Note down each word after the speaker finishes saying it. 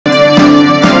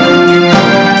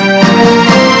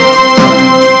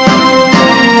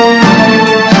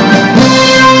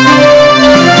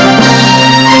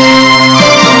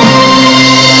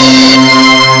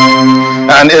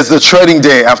is the trading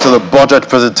day after the budget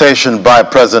presentation by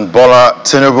President Bola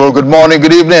Tinubu. Good morning,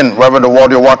 good evening. Wherever the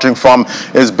world you're watching from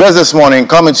is Business Morning,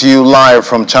 coming to you live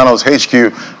from Channels HQ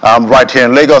right here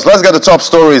in Lagos. Let's get the top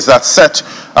stories that set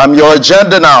your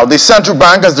agenda now. The central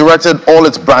bank has directed all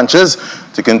its branches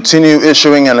to continue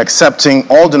issuing and accepting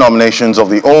all denominations of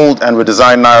the old and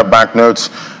redesigned Naira banknotes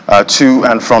to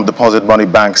and from deposit money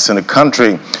banks in the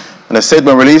country. In a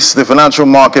statement released, the financial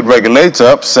market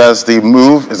regulator says the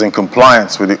move is in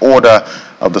compliance with the order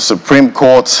of the Supreme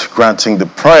Court granting the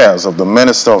prayers of the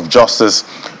Minister of Justice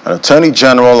and Attorney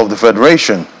General of the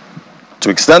Federation to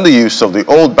extend the use of the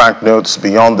old banknotes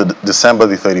beyond the December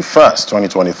the 31st,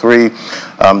 2023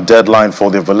 deadline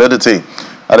for their validity.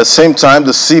 At the same time,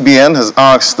 the CBN has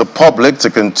asked the public to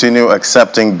continue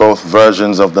accepting both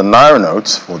versions of the Naira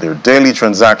notes for their daily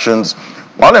transactions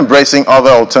while embracing other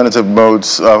alternative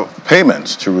modes of payment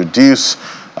to reduce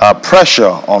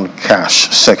pressure on cash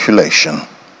circulation.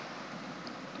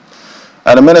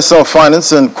 And the Minister of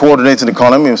Finance and Coordinating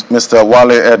Economy, Mr.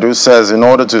 Wale Edu, says in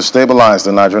order to stabilize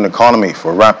the Nigerian economy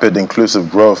for rapid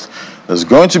inclusive growth, there's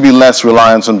going to be less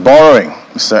reliance on borrowing.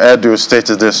 Mr. Edu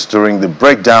stated this during the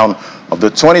breakdown of the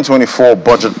 2024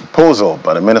 budget proposal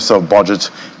by the Minister of Budget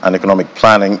and Economic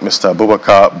Planning, Mr.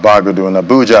 Abubakar Bagudu in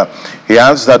Abuja. He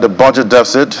adds that the budget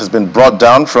deficit has been brought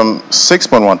down from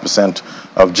 6.1%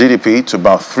 of GDP to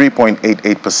about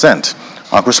 3.88%.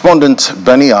 Our correspondent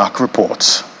Benny Ark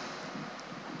reports.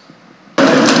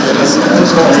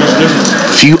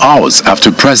 Few hours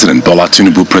after President Bola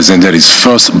Tinubu presented his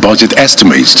first budget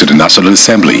estimates to the National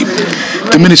Assembly,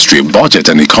 the Ministry of Budget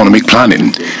and Economic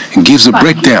Planning gives a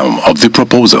breakdown of the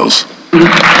proposals.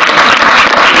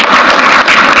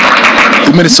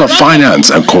 The Minister of Finance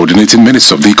and Coordinating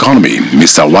Minister of the Economy,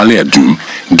 Mr. Wale Edu,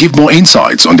 give more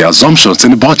insights on the assumptions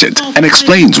in the budget and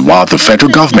explains why the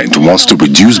federal government wants to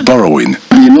reduce borrowing.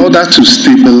 In order to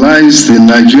stabilize the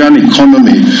Nigerian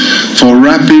economy for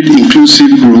rapid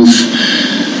inclusive growth,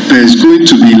 there is going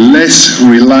to be less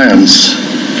reliance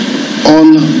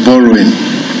on borrowing.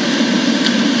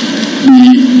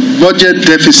 The budget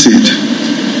deficit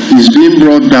is being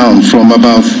brought down from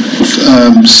about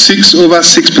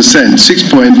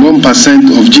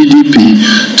 6.1% of GDP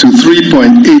to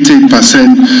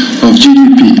 3.88% of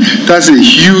GDP. That's a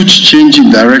huge change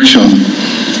in direction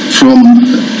from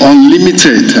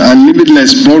unlimited and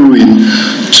limitless borrowing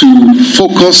to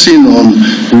focusing on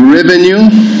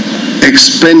revenue,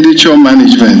 expenditure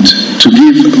management, to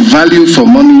give value for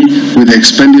money with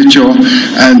expenditure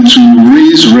and to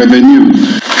raise revenue.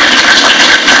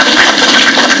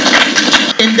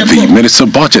 The Minister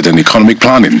of Budget and Economic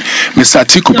Planning, Mr.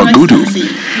 Atiku Bagudu,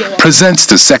 presents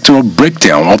the sectoral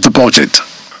breakdown of the budget.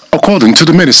 According to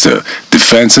the Minister,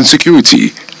 defense and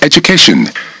security, education,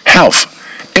 health,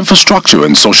 infrastructure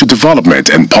and social development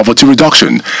and poverty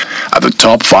reduction are the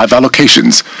top 5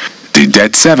 allocations. The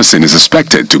debt servicing is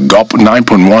expected to go up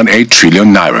 9.18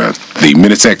 trillion naira. The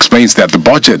minister explains that the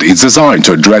budget is designed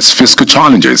to address fiscal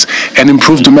challenges and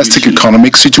improve domestic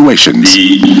economic situations.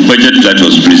 The budget that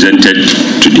was presented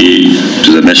today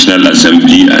to the National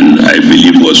Assembly, and I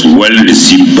believe was well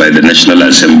received by the National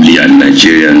Assembly and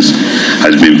Nigerians,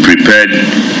 has been prepared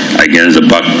against the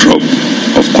backdrop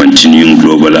of continuing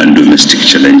global and domestic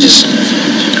challenges.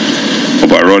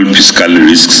 Overall fiscal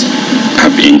risks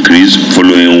have increased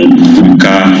following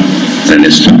weaker than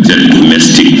expected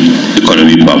domestic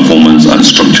economy performance and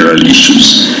structural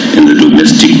issues in the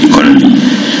domestic economy.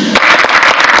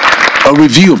 A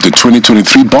review of the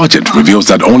 2023 budget reveals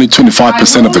that only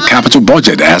 25% of the capital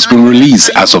budget has been released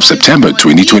as of September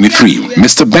 2023.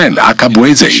 Mr. Ben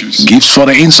Akabweze gives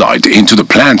further insight into the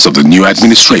plans of the new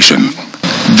administration.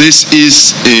 This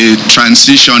is a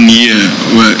transition year.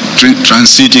 We're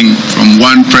transiting from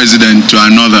one president to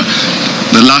another.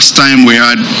 The last time we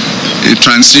had a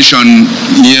transition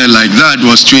year like that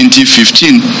was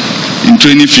 2015. In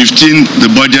 2015, the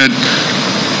budget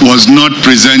was not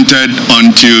presented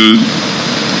until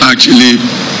actually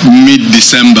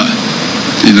mid-December.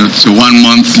 So 1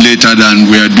 month later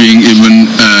than we are doing even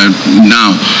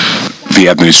now. The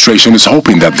administration is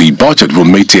hoping that the budget will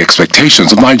meet the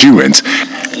expectations of Nigerians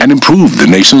and improve the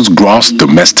nation's gross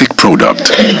domestic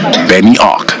product. Benny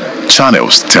Ark,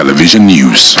 Channels Television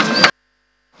News.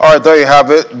 All right, there you have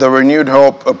it. The Renewed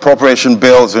Hope appropriation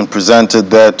bill has been presented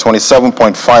there.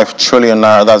 27.5 trillion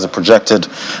naira. That's the projected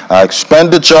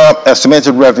expenditure.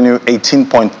 Estimated revenue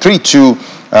 18.32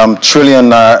 trillion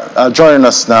naira. Joining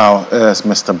us now is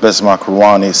Mr. Bismarck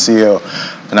Rewane, CEO,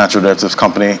 Financial Derivatives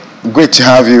Company. Great to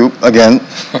have you again,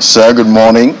 sir. Good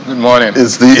morning. Good morning.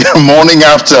 It's the morning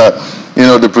after,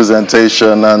 the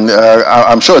presentation, and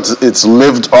I'm sure it's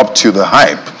lived up to the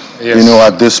hype. you know,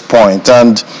 at this point.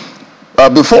 And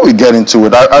before we get into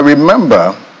it, I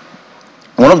remember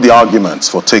one of the arguments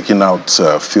for taking out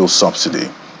fuel subsidy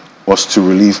was to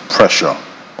relieve pressure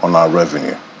on our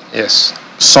revenue. Yes.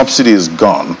 Subsidy is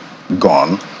gone.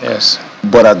 Yes.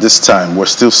 But at this time, we're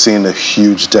still seeing a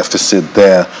huge deficit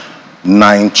there,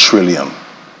 9 trillion.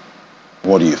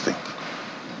 What do you think?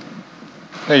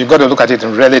 No, you've got to look at it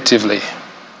relatively.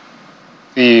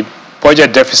 The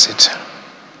budget deficit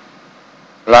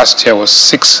last year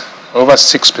was over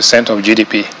 6% of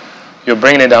GDP. You're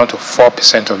bringing it down to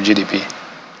 4% of GDP.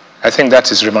 I think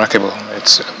that is remarkable.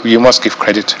 You must give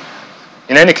credit.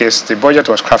 In any case, the budget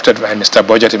was crafted by Mr.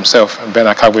 Budget himself. Ben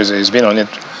Akabweze has been on it,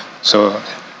 so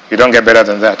you don't get better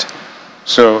than that.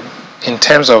 So in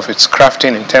terms of its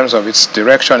crafting, in terms of its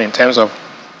direction, in terms of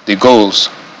the goals,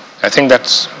 I think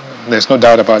there's no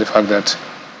doubt about the fact that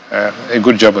a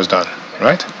good job was done,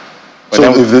 right? But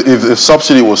so if the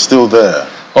subsidy was still there?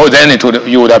 Oh, then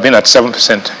you would have been at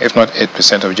 7%, if not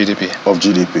 8% of GDP. Of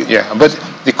GDP. Yeah, but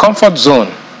the comfort zone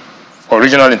for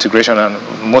regional integration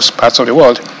in most parts of the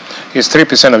world is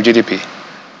 3% of GDP,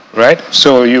 right?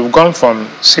 So you've gone from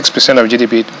 6% of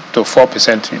GDP to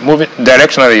 4%. Moving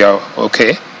directionally, you're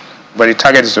okay, but the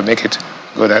target is to make it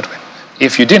go that way.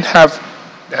 If you didn't have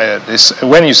this,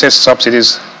 when you say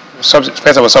subsidies,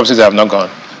 first of all, subsidies have not gone.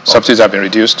 Subsidies have been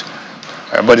reduced.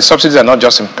 But the subsidies are not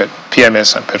just in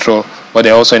PMS and petrol, but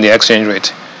they're also in the exchange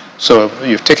rate. So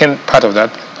you've taken part of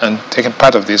that and taken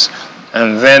part of this,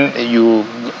 and then you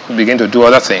begin to do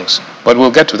other things. But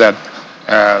we'll get to that.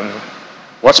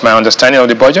 What's my understanding of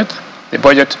the budget? The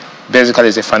budget basically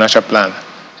is a financial plan.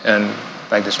 And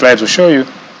like the slides will show you,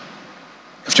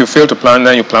 if you fail to plan,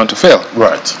 then you plan to fail.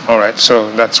 Right. All right, so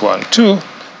that's one. Two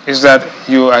is that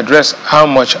you address how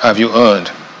much have you earned,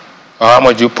 or how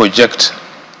much you project.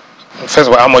 First of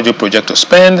all, how much you project to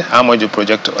spend, how much you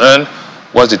project to earn,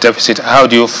 what's the deficit, how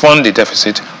do you fund the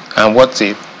deficit, and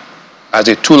as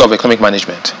a tool of economic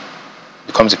management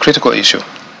becomes a critical issue.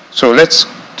 So let's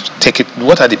take it,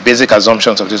 what are the basic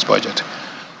assumptions of this budget?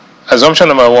 Assumption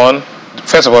number one,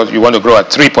 first of all, you want to grow at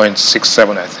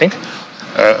 3.67, I think,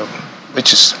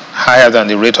 which is higher than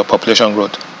the rate of population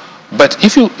growth. But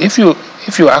if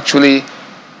you actually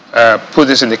put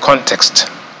this in the context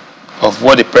of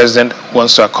what the president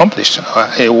wants to accomplish, a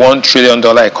 $1 trillion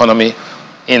economy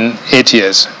in 8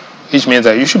 years, which means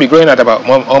that you should be growing at about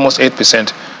almost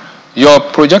 8%. Your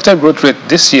projected growth rate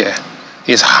this year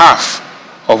is half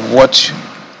of what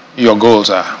your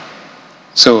goals are.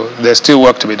 So there's still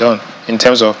work to be done in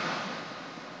terms of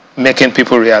making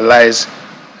people realize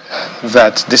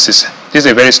that this is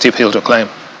a very steep hill to climb,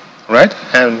 right?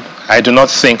 And I do not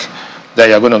think that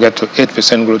you're going to get to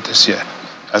 8% growth this year.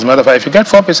 As a matter of fact, if you get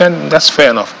 4%, that's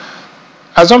fair enough.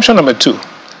 Assumption number two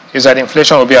is that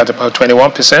inflation will be at about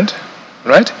 21%,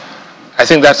 right? I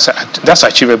think that's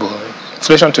achievable.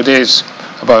 Inflation today is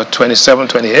about 27,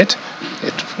 28.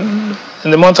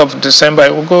 In the month of December,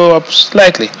 it will go up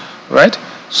slightly, right?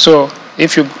 So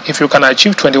if you can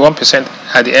achieve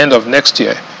 21% at the end of next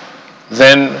year,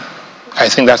 then I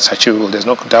think that's achievable. There's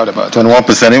no doubt about it.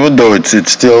 21%, even though it's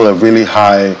still a really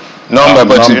high number,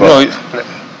 but you know.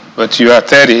 But you are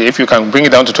 30. If you can bring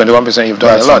it down to 21%, you've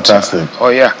done a lot. Fantastic. Oh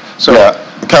yeah. So yeah.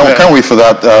 Can't wait for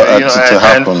that to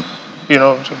happen.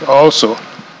 And, also,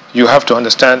 you have to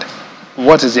understand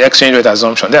what is the exchange rate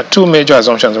assumption. There are two major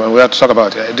assumptions when we have to talk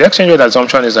about it. The exchange rate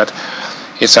assumption is that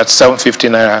it's at 750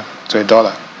 naira to a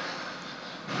dollar.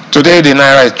 Today, the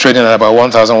naira is trading at about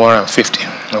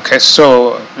 1,150. Okay,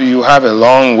 so you have a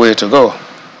long way to go.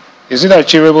 Is it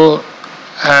achievable?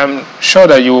 I'm sure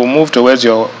that you will move towards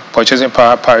your purchasing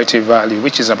power parity value,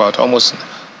 which is about almost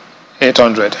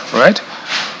 800, right?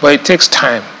 But it takes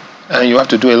time, and you have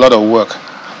to do a lot of work.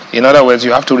 In other words,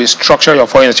 you have to restructure your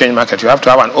foreign exchange market. You have to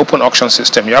have an open auction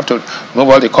system. You have to remove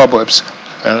all the cobwebs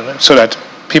so that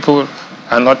people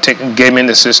are not gaming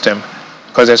the system.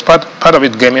 Because there's part of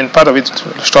it gaming, part of it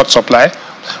short supply,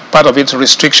 part of it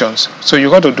restrictions. So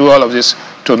you've got to do all of this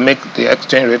to make the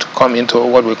exchange rate come into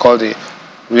what we call the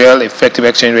real effective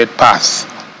exchange rate path.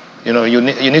 You know, you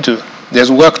need to, there's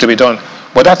work to be done.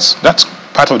 But that's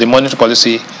part of the monetary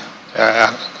policy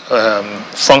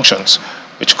functions,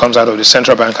 which comes out of the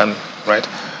central bank, and right.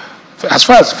 As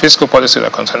far as fiscal policies are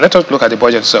concerned, let us look at the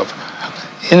budget itself.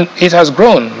 It has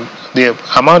grown. The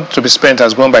amount to be spent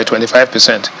has grown by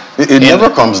 25%. It never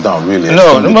comes down, really.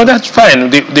 No, that's fine.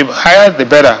 The higher, the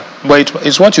better. But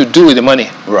it's what you do with the money,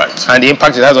 right, and the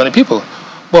impact it has on the people.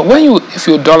 But if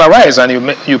you dollarize and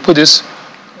you put this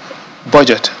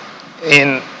budget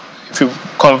in, if you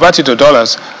convert it to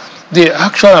dollars, the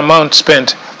actual amount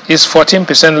spent is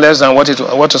 14% less than what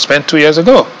was spent 2 years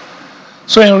ago.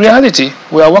 So in reality,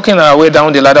 we are working our way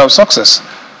down the ladder of success,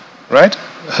 right?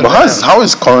 But how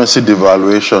is currency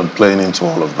devaluation playing into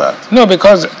all of that? No,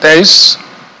 because there's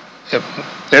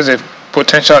a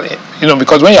potential,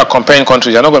 because when you are comparing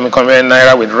countries, you're not going to be comparing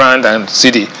Naira with Rand and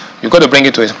Cedi. You've got to bring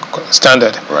it to a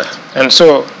standard. Right. And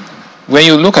so when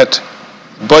you look at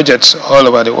budgets all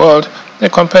over the world, they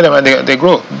compare them and they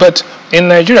grow. But in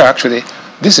Nigeria, actually,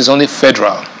 this is only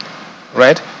federal,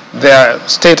 right? There are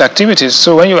state activities.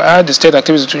 So when you add the state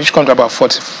activities, which come to about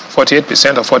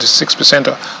 48% or 46%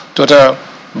 of total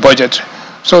budget.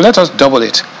 So let us double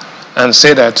it and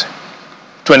say that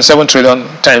 27 trillion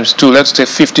times 2, let's say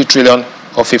 50 trillion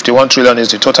or 51 trillion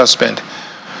is the total spend.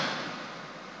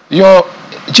 Your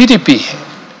GDP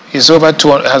is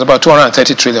has about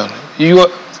 230 trillion.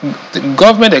 The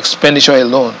government expenditure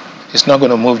alone is not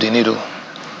going to move the needle.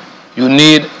 You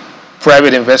need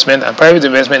private investment, and private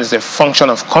investment is a function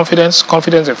of confidence.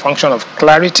 Confidence is a function of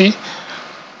clarity,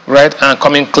 right, and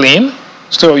coming clean.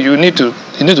 So you need to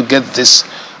get this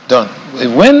done.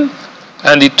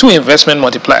 And the two investment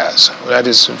multipliers, that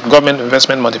is government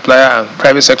investment multiplier and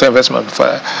private sector investment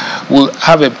multiplier, will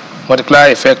have a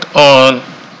multiplier effect on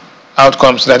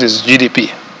outcomes, that is GDP.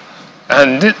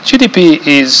 And the GDP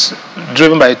is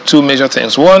driven by two major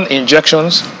things. One,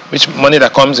 injections, which money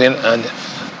that comes in and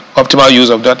optimal use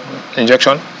of that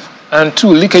injection. And two,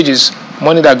 leakages,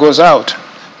 money that goes out.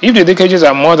 If the leakages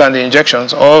are more than the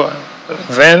injections,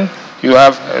 then you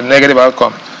have a negative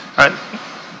outcome. And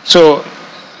so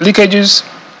leakages,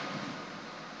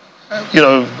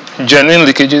 genuine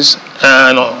leakages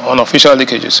and unofficial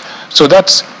leakages. So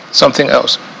that's something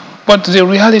else. But the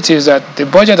reality is that the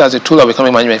budget as a tool of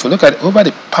economic management, if you look at it over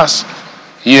the past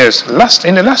years,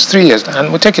 in the last 3 years,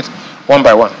 and we take it one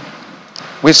by one,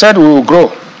 we said we will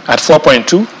grow at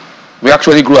 4.2. We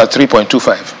actually grew at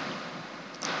 3.25.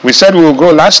 We said we will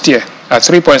grow last year at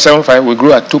 3.75. We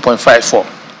grew at 2.54.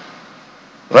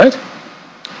 Right?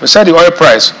 We said the oil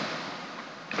price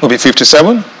will be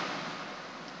 57.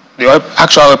 The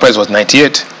actual oil price was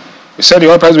 98. We said the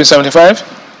oil price will be 75.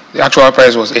 The actual oil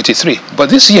price was 83. But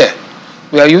this year,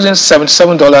 we are using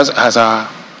 $77 as our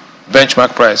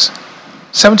benchmark price.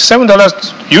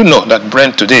 $77, you know that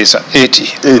Brent today is at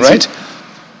 80, right?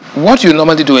 What you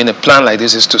normally do in a plan like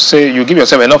this is to say you give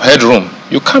yourself enough headroom.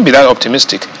 You can't be that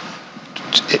optimistic.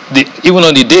 Even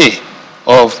on the day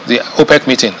of the OPEC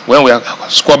meeting, when we are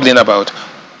squabbling about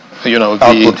the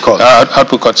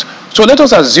output cuts. So let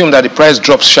us assume that the price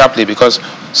drops sharply because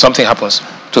something happens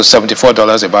to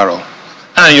 $74 a barrel.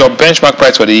 And your benchmark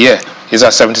price for the year is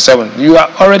at 77. You are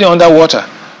already underwater.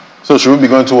 So should we be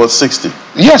going towards 60?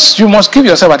 Yes, you must give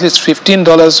yourself at least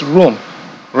 $15 room,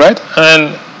 right?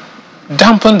 And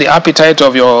dampen the appetite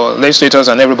of your legislators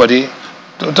and everybody.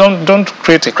 Don't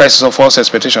create a crisis of false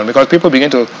expectation, because people begin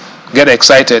to get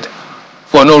excited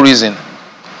for no reason.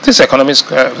 This economy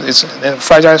is in a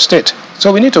fragile state.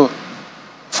 So we need to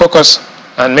focus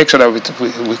and make sure that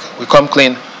we come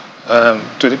clean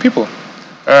to the people.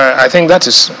 I think that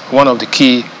is one of the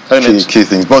key elements. Key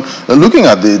things. But looking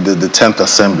at the 10th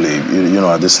Assembly,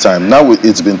 at this time, now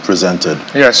it's been presented.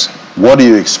 Yes. What are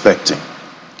you expecting?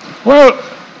 Well,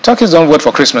 turkeys don't vote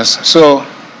for Christmas. So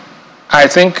I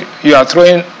think you are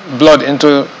throwing blood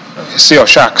into a sea of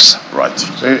sharks. Right.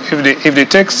 So if they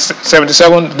take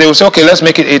 77, they will say, okay, let's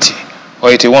make it 80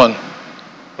 or 81.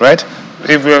 Right?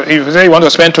 If you say you want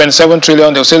to spend 27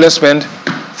 trillion, they'll say, let's spend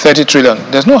 30 trillion.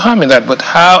 There's no harm in that, but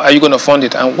how are you going to fund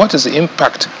it, and what is the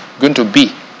impact going to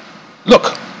be?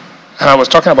 Look, and I was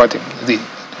talking about the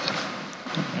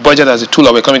budget as a tool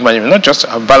of economic management, not just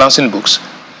balancing books.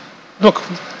 Look,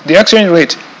 the exchange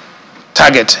rate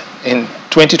target in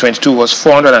 2022 was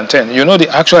 410. You know the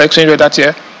actual exchange rate that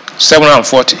year?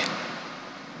 740.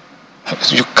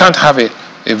 You can't have a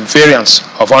variance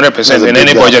of 100% in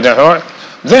any budget.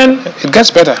 Then it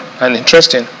gets better and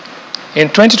interesting. In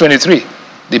 2023,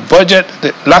 the budget,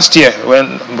 last year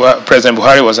when President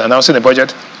Buhari was announcing the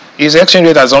budget, his exchange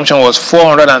rate assumption was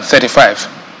 435.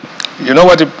 You know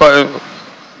what?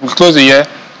 We closed the year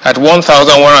at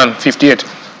 1,158.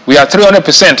 We are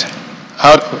 300%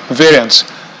 out variance.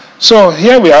 So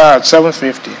here we are at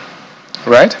 750,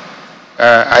 right?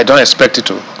 I don't expect it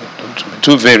to be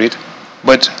too varied,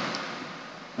 but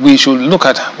we should look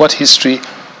at what history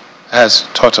has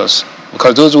taught us,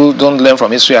 because those who don't learn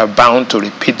from history are bound to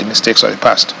repeat the mistakes of the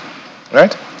past,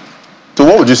 right? So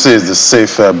what would you say is the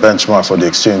safe benchmark for the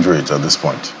exchange rate at this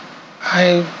point?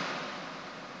 I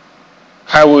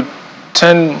would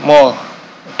tend more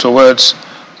towards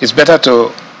it's better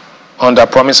to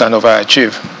under-promise and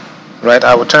overachieve, right?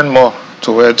 I would tend more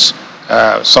towards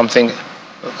something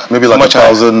Maybe like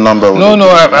 1,000 number. No,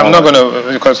 I'm not going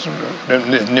to, because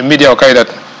the media will carry that.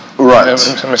 Right.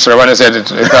 Mr. Rewane said it,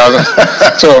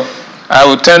 1,000. So I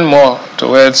would tend more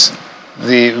towards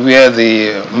where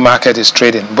the market is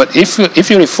trading. But if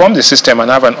you reform the system and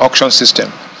have an auction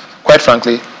system, quite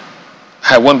frankly,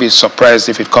 I won't be surprised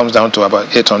if it comes down to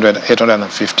about 800,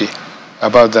 850.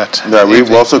 About that. Yeah,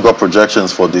 we've also got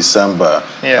projections for December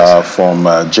from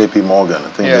JP Morgan. I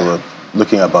think they were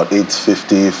looking at about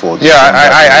 850 for December. Yeah,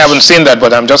 I haven't seen that,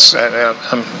 but I'm just,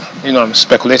 I'm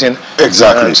speculating.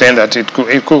 Exactly. I'm saying that it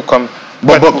could come.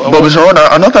 But Mr. Roda,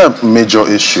 another major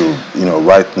issue,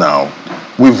 right now,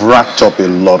 we've racked up a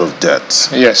lot of debt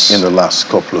in the last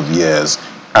couple of years,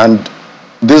 and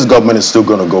this government is still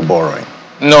going to go borrowing.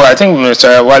 No, I think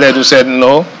Mr. Waledu said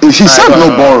no. He said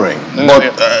no borrowing,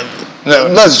 but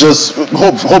let's just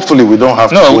hopefully we don't have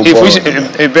to go borrowing.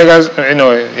 If beggars,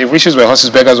 if wishes were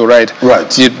horses, beggars will ride. Right.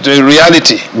 The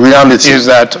reality is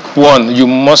that, one, you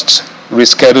must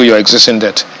reschedule your existing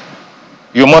debt.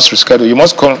 You must reschedule. You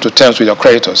must come to terms with your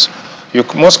creditors. You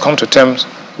must come to terms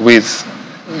with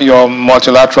your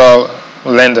multilateral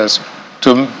lenders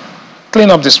to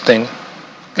clean up this thing.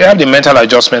 You have the mental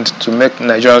adjustment to make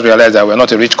Nigerians realize that we're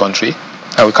not a rich country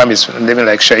and we can't be living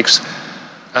like sheikhs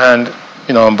and,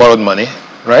 on borrowed money,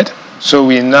 right? So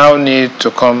we now need to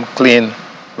come clean,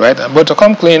 right? But to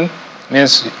come clean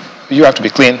means you have to be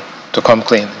clean to come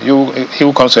clean. He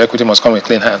who comes to equity must come with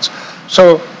clean hands.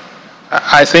 So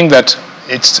I think that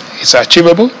it's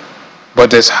achievable, but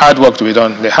there's hard work to be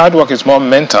done. The hard work is more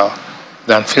mental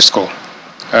than fiscal.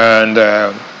 And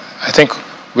I think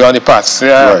we're on the path.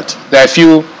 There are a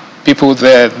few people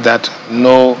there that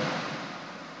know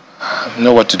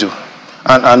what to do.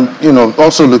 And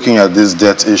also looking at this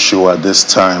debt issue at this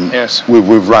time,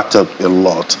 we've racked up a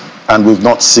lot, and we've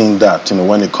not seen that,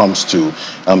 when it comes to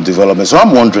development. So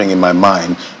I'm wondering in my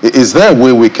mind, is there a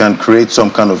way we can create some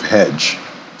kind of hedge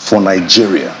for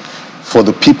Nigeria, for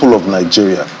the people of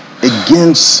Nigeria,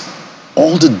 against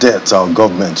all the debt our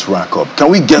governments rack up? Can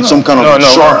we get some kind of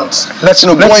insurance?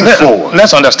 Going forward.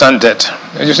 Let's understand debt.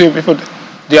 You see, people,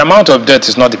 the amount of debt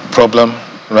is not the problem,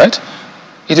 right?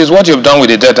 It is what you've done with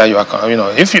the debt that you are,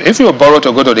 if you borrow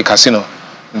to go to the casino,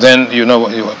 then you know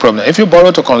what your problem. If you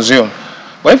borrow to consume,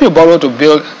 but if you borrow to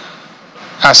build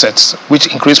assets which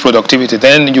increase productivity,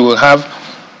 then you will have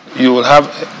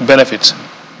benefits.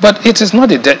 But it is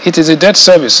not a debt, it is a debt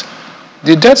service.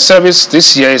 The debt service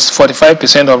this year is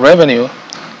 45% of revenue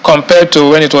compared to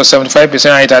when it was 75%,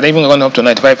 and it had even gone up to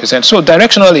 95%. So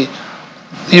directionally,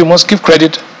 you must give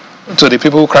credit to the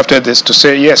people who crafted this to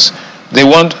say, yes, they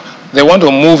want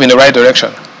to move in the right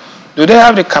direction. Do they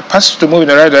have the capacity to move in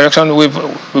the right direction? We've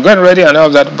got ready and all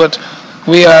of that, but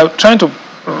we are trying to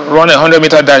run a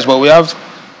 100-meter dash, but we have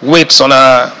weights on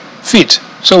our feet.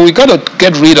 So we got to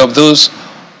get rid of those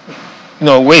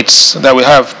weights that we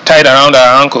have tied around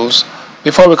our ankles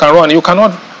before we can run. You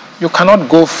cannot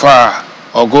go far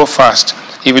or go fast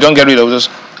if you don't get rid of those.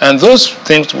 And those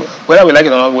things, whether we like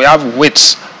it or not, we have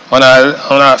weights on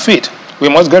our feet. We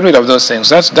must get rid of those things.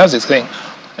 That's the thing.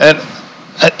 And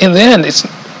in the end, it's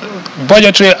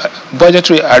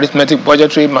budgetary arithmetic,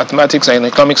 budgetary mathematics and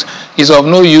economics is of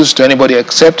no use to anybody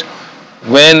except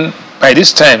when, by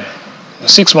this time,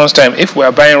 6 months' time, if we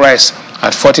are buying rice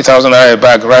at 40,000 naira a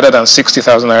bag rather than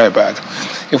 60,000 naira a bag,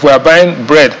 if we are buying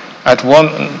bread at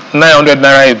 900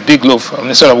 naira a big loaf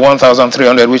instead of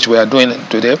 1,300, which we are doing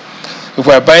today, if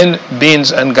we are buying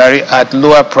beans and gari at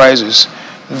lower prices,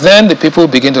 then the people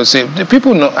begin to say, the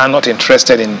people are not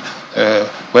interested in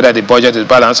whether the budget is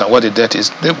balanced and what the debt is.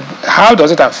 How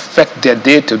does it affect their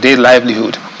day-to-day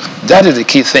livelihood? That is the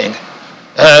key thing.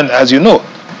 And as you know,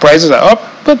 prices are up,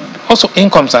 but also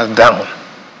incomes are down.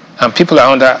 And people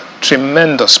are under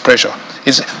tremendous pressure.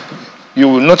 You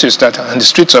will notice that on the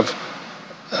streets of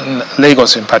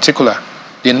Lagos in particular,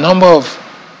 the number of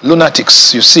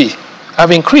lunatics you see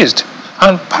have increased.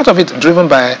 And part of it driven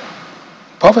by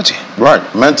poverty. Right,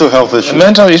 mental health issues.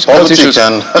 Mental health issues.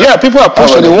 People are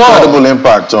pushed to the wall. Incredible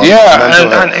impact on mental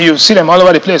health. And you see them all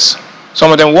over the place.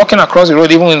 Some of them walking across the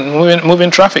road, even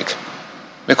moving traffic,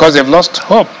 because they've lost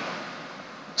hope.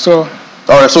 So,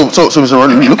 all right. So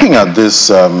Mr. looking at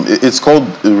this, it's called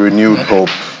the Renewed Hope,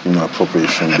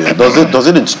 appropriation bill. Does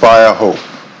it inspire hope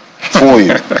for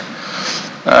you?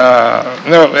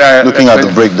 No. Looking at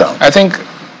the breakdown, I think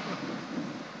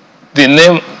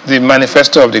the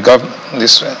manifesto of the government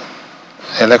this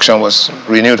election was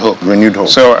Renewed Hope. Renewed Hope.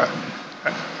 So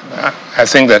I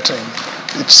think that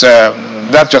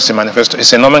that's just a manifesto.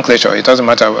 It's a nomenclature. It doesn't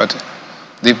matter what.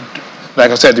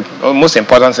 Like I said, the most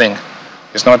important thing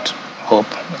is not hope.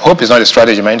 Hope is not a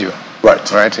strategy, mind you.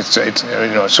 Right. Right.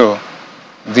 So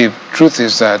the truth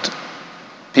is that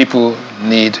people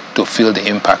need to feel the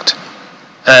impact.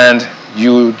 And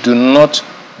you do not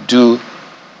do,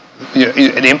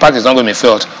 the impact is not going to be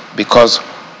felt because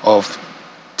of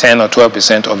 10 or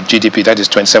 12% of GDP, that is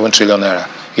 27 trillion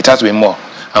naira. It has to be more.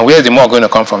 And where is the more going to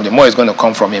come from? The more is going to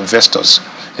come from investors.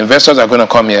 Investors are going to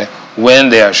come here when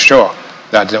they are sure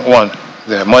that, one,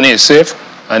 the money is safe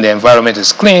and the environment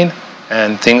is clean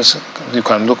and things, you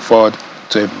can look forward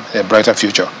to a brighter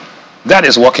future. That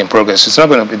is work in progress. It's not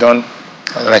going to be done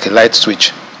like a light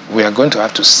switch. We are going to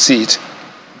have to see it,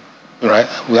 right?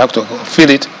 We have to feel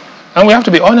it, and we have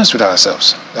to be honest with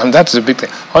ourselves. And that's the big thing.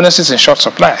 Honesty is in short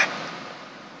supply.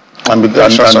 And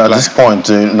at this point,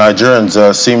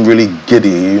 Nigerians seem really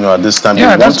giddy, at this time.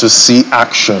 Yeah, they want to see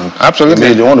action.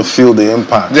 Absolutely. They want to feel the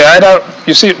impact. They either,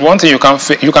 you see, one thing you can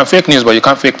fake news, but you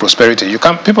can't fake prosperity.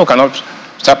 People cannot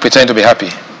start pretending to be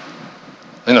happy.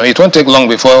 It won't take long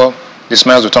before the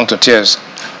smiles will turn to tears.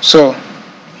 So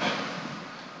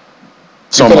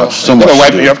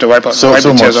much you have to wipe so the tears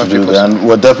much off to do people's. And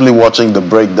we're definitely watching the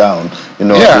breakdown, at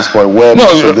this point, where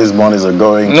these monies are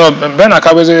going. No, Ben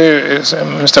Akabezi is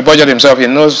Mr. Budget himself. He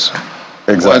knows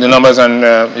exactly the numbers, and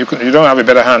you don't have a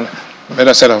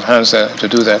better set of hands to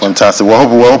do that. Fantastic.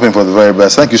 We're hoping for the very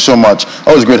best. Thank you so much.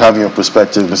 Always great having your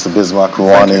perspective, Mr. Bismarck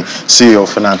Rewane, CEO of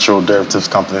Financial Derivatives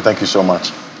Company. Thank you so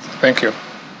much. Thank you.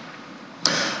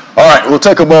 All right, we'll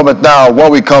take a moment now.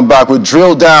 When we come back, we'll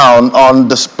drill down on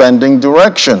the spending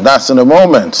direction. That's in a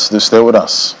moment. So stay with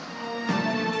us.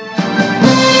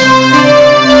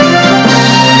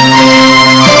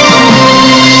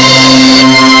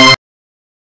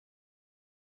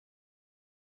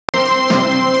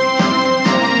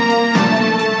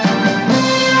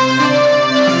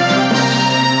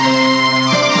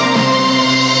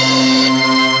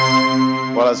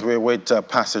 As we await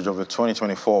passage of the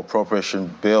 2024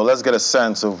 appropriation bill, let's get a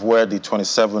sense of where the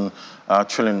 27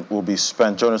 trillion will be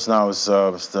spent. Joining us now is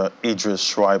Mr.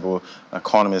 Idris Shuaibu,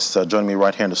 economist, joining me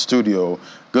right here in the studio.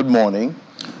 Good morning.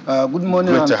 Good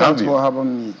morning, and thanks for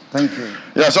having me. Thank you.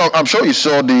 Yeah, so I'm sure you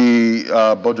saw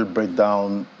the budget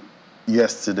breakdown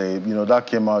yesterday. That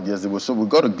came out yesterday. So we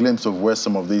got a glimpse of where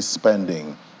some of these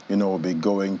spending, will be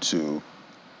going to.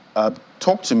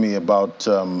 Talk to me about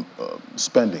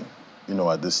spending.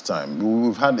 At this time.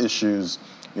 We've had issues,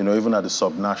 even at the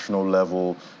subnational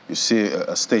level. You see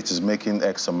a state is making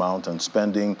X amount and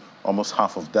spending almost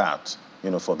half of that,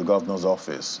 for the governor's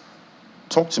office.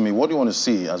 Talk to me, what do you want to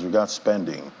see as regards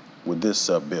spending with this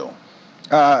bill?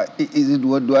 Is it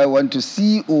what do I want to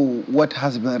see or what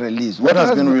has been released? What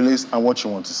has been released and what you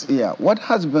want to see? Yeah, what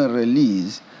has been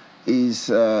released is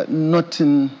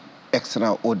nothing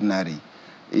extraordinary.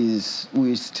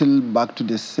 We're still back to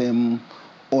the same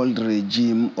old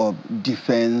regime of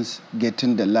defense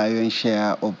getting the lion's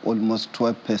share of almost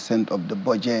 12% of the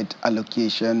budget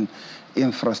allocation,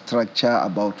 infrastructure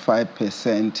about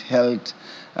 5%, health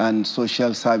and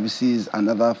social services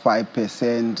another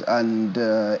 5%, and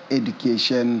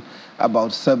education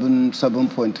about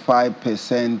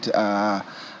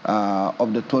 7.5%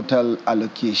 of the total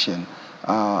allocation.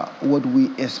 What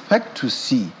we expect to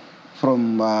see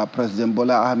from President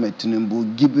Bola Ahmed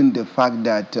Tinubu, given the fact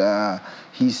that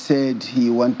he said he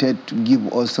wanted to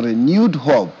give us renewed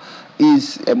hope,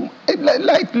 is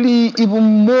likely even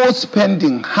more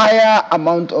spending, higher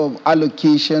amount of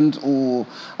allocations or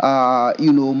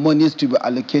monies to be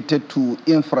allocated to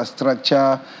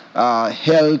infrastructure,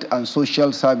 health and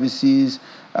social services,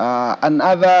 and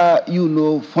other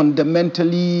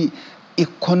fundamentally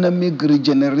economic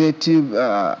regenerative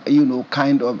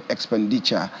kind of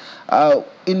expenditure.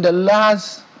 In the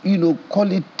last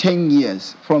call it 10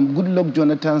 years, from Goodluck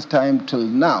Jonathan's time till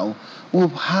now,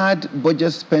 we've had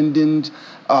budget spending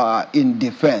in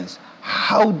defense.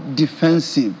 How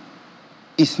defensive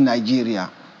is Nigeria?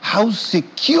 How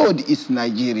secured is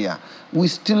Nigeria? We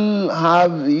still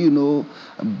have,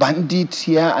 bandits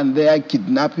here and there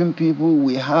kidnapping people.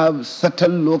 We have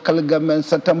certain local governments,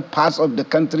 certain parts of the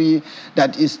country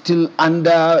that is still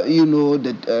under,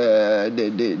 the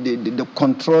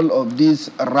control of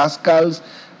these rascals.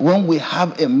 When we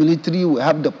have a military, we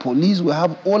have the police, we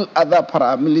have all other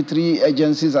paramilitary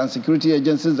agencies and security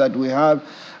agencies that we have.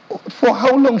 For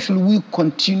how long should we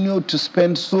continue to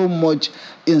spend so much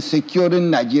in securing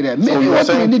Nigeria? Maybe so you're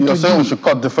saying we should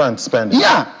cut defense spending?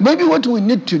 Yeah, maybe what we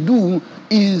need to do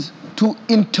is to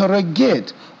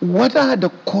interrogate what are the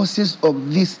causes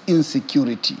of this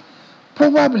insecurity.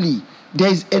 Probably there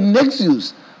is a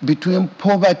nexus between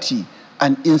poverty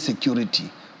and insecurity.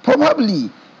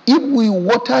 Probably if we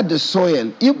water the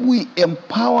soil, if we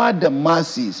empower the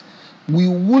masses, we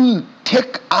will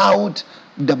take out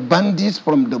the bandits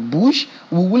from the bush.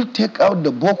 We will take out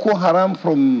the Boko Haram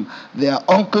from their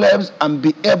enclaves and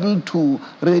be able to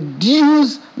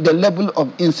reduce the level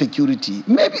of insecurity.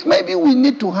 Maybe we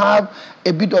need to have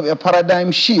a bit of a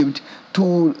paradigm shift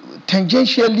to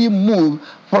tangentially move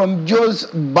from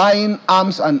just buying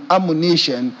arms and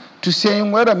ammunition to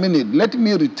saying, wait a minute, let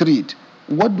me retreat.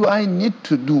 What do I need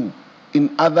to do in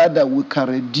order that we can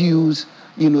reduce,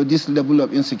 this level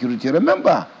of insecurity?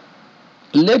 Remember,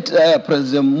 late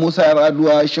President Musa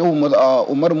Yar'Adua, Sheikh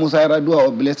Umar Musa Yar'Adua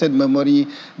of blessed memory,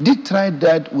 did try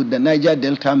that with the Niger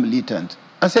Delta militants.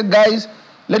 I said, guys,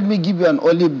 let me give you an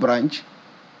olive branch.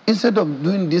 Instead of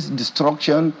doing this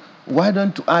destruction, why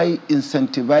don't I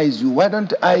incentivize you? Why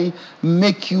don't I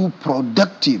make you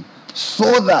productive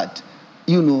so that,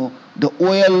 the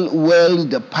oil wells,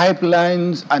 the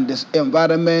pipelines, and the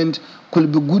environment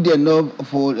could be good enough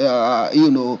for,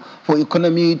 for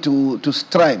economy to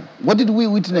strive? What did we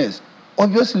witness?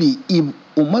 Obviously, if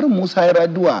Umar Musa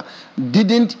Yar'Adua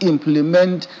didn't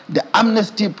implement the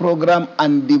amnesty program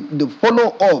and the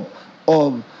follow-up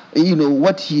of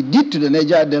what he did to the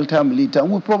Niger Delta militant,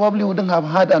 we probably wouldn't have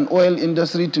had an oil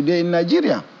industry today in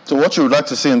Nigeria. So what you would like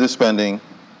to see in this spending,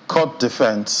 cut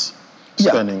defense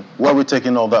spending, where are we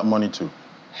taking all that money to?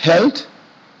 Health,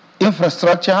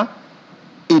 infrastructure,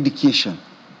 education.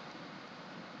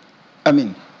 I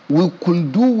mean, we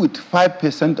could do with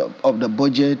 5% of the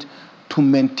budget to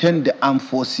maintain the armed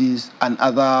forces and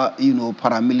other,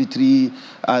 paramilitary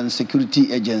and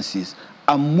security agencies,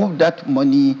 and move that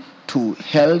money to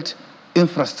health,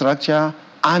 infrastructure,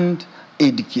 and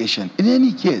education. In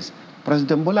any case,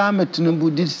 President Bola Ahmed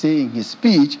Tinubu did say in his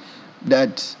speech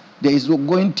that there is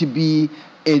going to be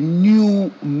a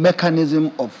new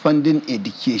mechanism of funding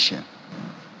education.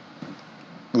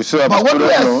 We still have but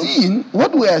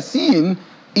what we are seeing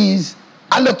is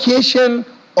allocation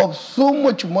of so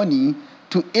much money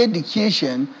to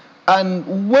education,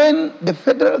 and when the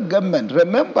federal government,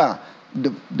 remember,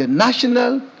 the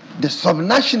national, the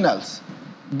subnationals,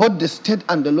 both the state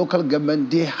and the local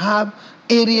government, they have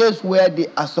areas where they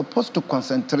are supposed to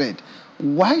concentrate.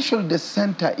 Why should the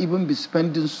center even be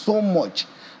spending so much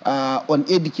on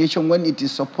education when it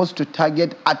is supposed to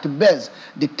target at best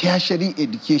the tertiary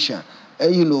education?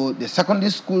 The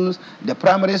secondary schools, the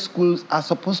primary schools are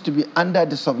supposed to be under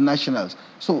the subnationals.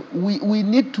 So we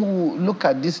need to look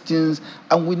at these things,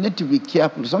 and we need to be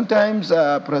careful. Sometimes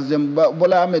President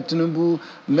Bola Ahmed Tinubu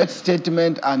makes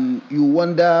statement, and you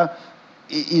wonder,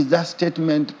 is that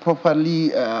statement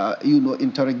properly,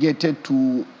 interrogated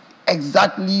to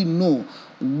exactly know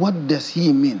what does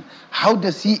he mean? How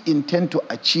does he intend to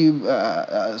achieve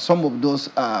some of those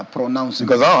pronouncements?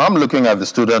 Because I'm looking at the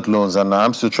student loans, and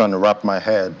I'm still trying to wrap my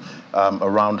head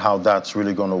around how that's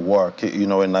really going to work,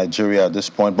 in Nigeria at this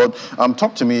point. But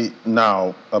talk to me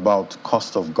now about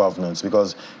cost of governance,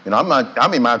 because,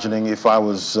 I'm imagining if I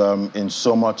was in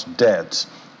so much debt,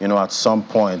 at some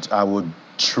point I would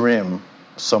trim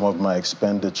some of my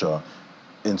expenditure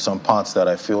in some parts that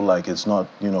I feel like it's not,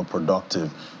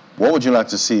 productive. What would you like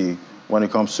to see when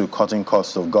it comes to cutting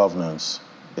costs of governance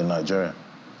in Nigeria?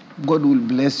 God will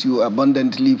bless you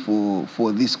abundantly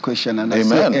for this question, and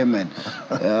amen. I say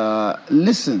amen.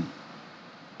 Listen,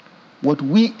 what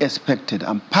we expected,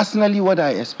 and personally what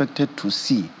I expected to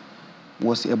see,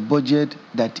 was a budget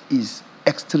that is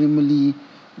extremely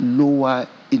lower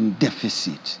in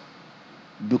deficit.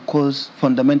 Because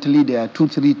fundamentally there are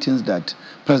 2-3 things that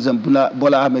President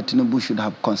Bola Ahmed Tinubu should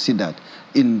have considered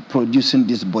in producing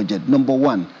this budget. Number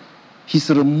one, he's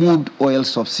removed oil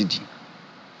subsidy.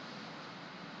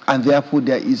 And therefore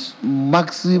there is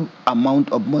massive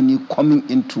amount of money coming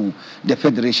into the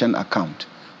Federation account.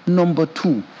 Number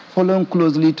two, following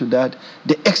closely to that,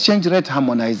 the exchange rate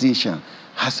harmonization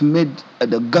has made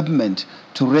the government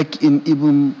to rake in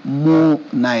even more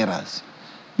nairas.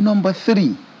 Number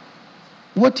three,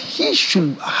 what he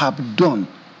should have done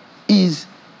is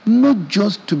not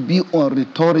just to be on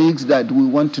rhetorics that we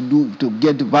want to do to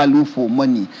get value for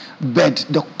money, but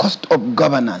the cost of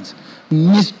governance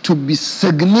needs to be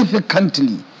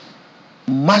significantly,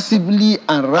 massively,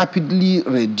 and rapidly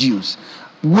reduced.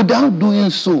 Without doing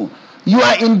so, you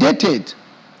are indebted.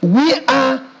 We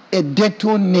are a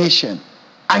debtor nation,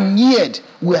 and yet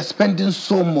we are spending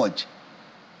so much.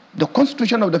 The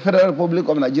Constitution of the Federal Republic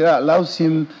of Nigeria allows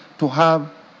him to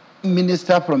have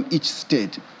ministers from each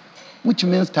state, which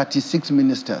means 36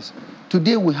 ministers.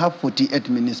 Today we have 48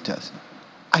 ministers.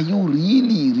 Are you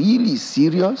really, really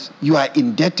serious? You are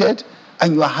indebted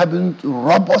and you are having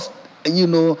robust,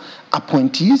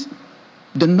 appointees?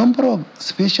 the number of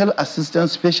special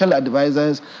assistants, special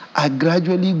advisors are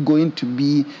gradually going to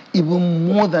be even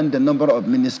more than the number of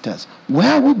ministers.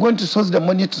 Where are we going to source the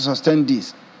money to sustain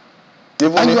this?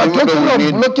 Even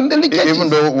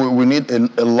though we need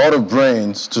a lot of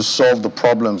brains to solve the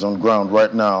problems on ground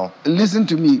right now. Listen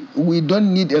to me. We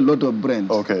don't need a lot of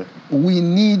brains. Okay. We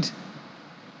need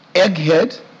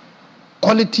egghead,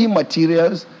 quality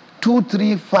materials, 2,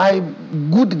 3,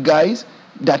 5 good guys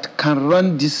that can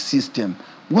run this system.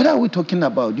 What are we talking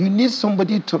about? You need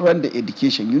somebody to run the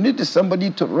education. You need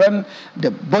somebody to run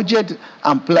the budget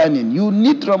and planning. You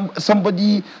need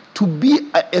somebody to be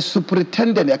a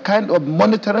superintendent, a kind of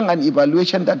monitoring and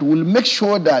evaluation that will make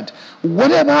sure that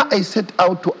whatever I set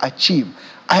out to achieve,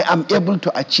 I am able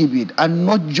to achieve it, and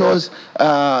not just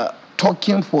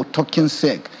talking for talking's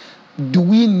sake. Do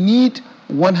we need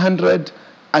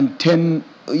 110,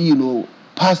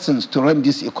 persons to run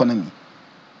this economy?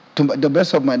 To the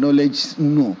best of my knowledge,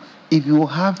 no. If you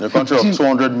have a country of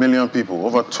 200 million people,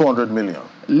 over 200 million.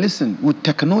 Listen, with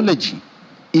technology,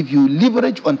 if you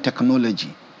leverage on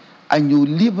technology and you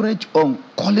leverage on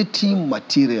quality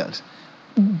materials,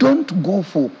 don't go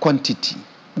for quantity.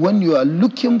 When you are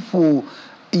looking for,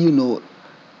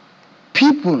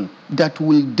 people that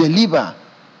will deliver,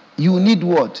 you need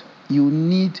what? You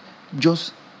need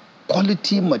just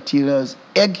quality materials,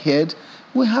 egghead.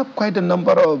 We have quite a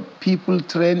number of people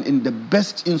trained in the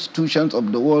best institutions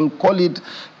of the world. Call it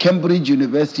Cambridge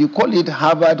University, call it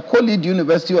Harvard, call it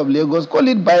University of Lagos, call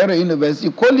it Bayero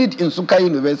University, call it Nsukka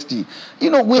University.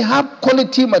 We have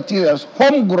quality materials,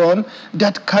 homegrown,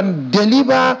 that can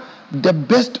deliver the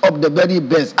best of the very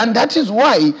best. And that is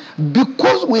why,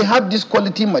 because we have these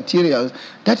quality materials,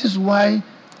 that is why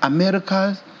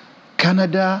America,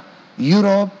 Canada,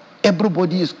 Europe,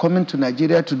 everybody is coming to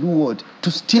Nigeria to do what? To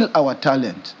steal our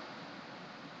talent.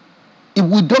 If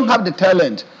we don't have the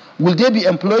talent, will they be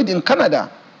employed in Canada?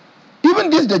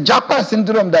 Even the Japa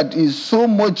syndrome that is so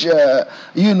much,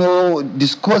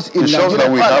 discussed in Nigeria. It shows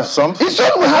that we have something. It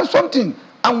shows we have something.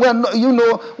 And we're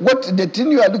not, what the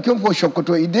thing you are looking for,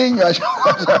 Shokoto, Ide, you are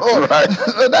Shokoto. Right.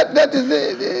 So that is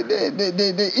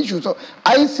the issue. So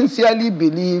I sincerely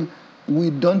believe we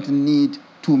don't need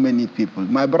too many people.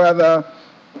 My brother,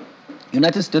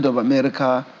 United States of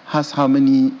America has how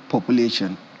many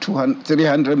population?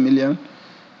 300 million.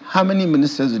 How many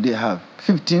ministers do they have?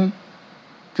 15,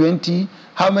 20.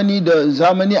 How many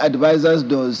advisors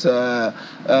does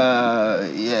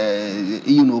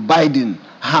Biden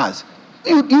has?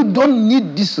 You don't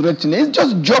need this retinue. It's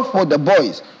just job for the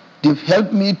boys. They've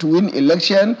helped me to win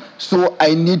election, so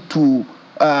I need to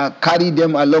carry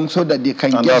them along so that they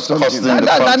can get something. And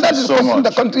that is costing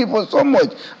the country for so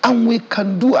much. And we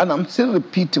can do, and I'm still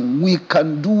repeating, we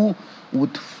can do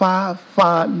with far,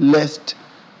 far less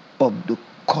of the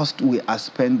cost we are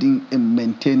spending in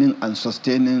maintaining and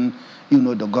sustaining,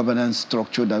 the governance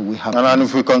structure that we have. And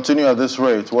if we continue at this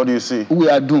rate, what do you see? We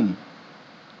are doomed.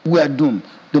 We are doomed.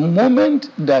 The moment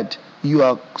that you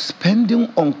are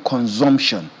spending on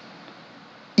consumption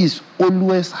is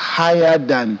always higher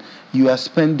than you are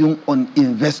spending on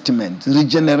investment,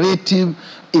 regenerative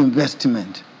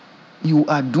investment, you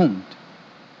are doomed.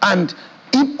 And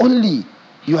if only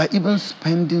you are even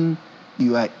spending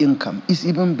your income, it's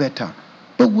even better.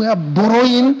 But we are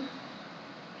borrowing.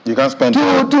 You can't spend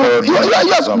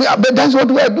yes, but that's what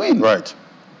we are doing. Right.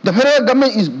 The federal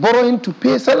government is borrowing to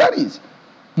pay salaries.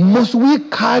 Must we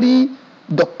carry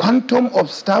the quantum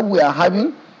of staff we are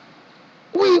having?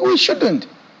 We shouldn't,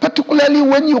 particularly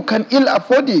when you can ill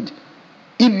afford it.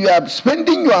 If you are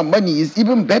spending your money, it's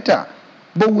even better.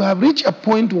 But we have reached a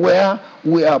point where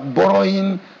we are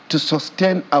borrowing to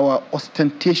sustain our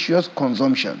ostentatious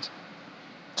consumptions.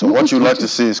 So what you'd like to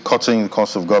see is cutting the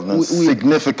cost of governance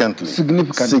significantly.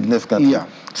 Significantly. Yeah.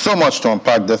 So much to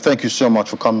unpack there. Thank you so much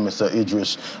for coming, Mr.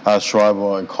 Idris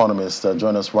Shuaibu, economist.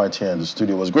 Join us right here in the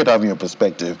studio. It was great having your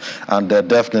perspective. And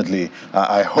definitely,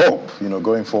 I hope,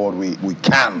 going forward, we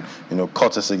can,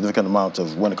 cut a significant amount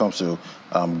of when it comes to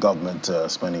government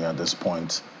spending at this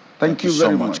point. Thank you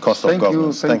very much. Cost of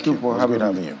governance. Thank you for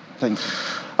having you. Thank you.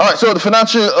 All right, so the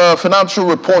Financial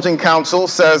Reporting Council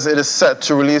says it is set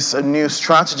to release a new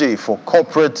strategy for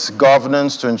corporate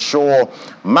governance to ensure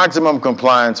maximum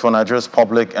compliance for Nigeria's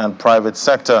public and private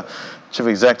sector. Chief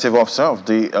Executive Officer of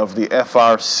the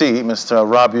FRC, Mr.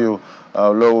 Rabiu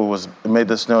Lowe, made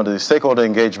this known at the Stakeholder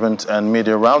Engagement and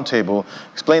Media Roundtable,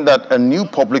 explained that a new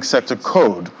public sector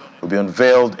code will be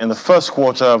unveiled in the first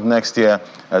quarter of next year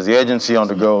as the agency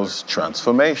undergoes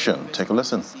transformation. Take a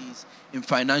listen. In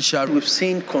financial, we've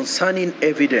seen concerning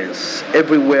evidence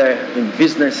everywhere in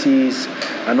businesses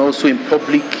and also in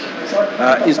public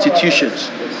institutions.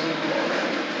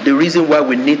 the reason why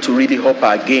we need to really up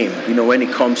our game, when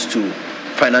it comes to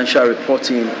financial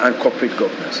reporting and corporate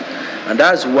governance. And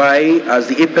that's why, as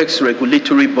the apex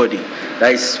regulatory body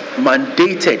that is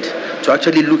mandated to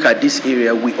actually look at this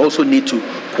area, we also need to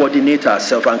coordinate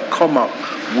ourselves and come up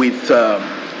with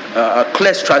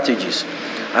clear strategies.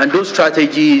 And those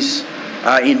strategies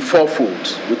are in four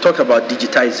folds. We talked about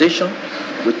digitization,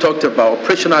 we talked about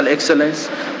operational excellence,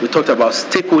 we talked about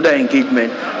stakeholder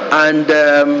engagement, and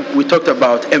we talked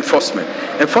about enforcement.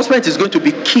 Enforcement is going to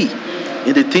be key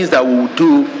in the things that we will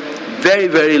do very,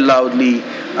 very loudly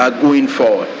going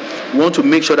forward. We want to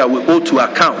make sure that we hold to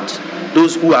account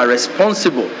those who are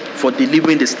responsible for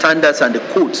delivering the standards and the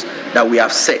codes that we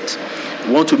have set.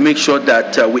 We want to make sure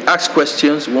that we ask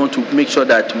questions. We want to make sure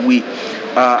that we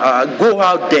go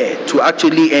out there to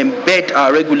actually embed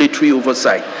our regulatory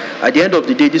oversight. At the end of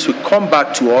the day, this will come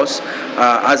back to us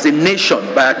as a nation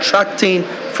by attracting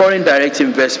foreign direct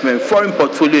investment, foreign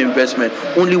portfolio investment,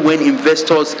 only when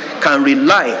investors can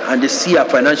rely and they see a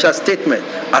financial statement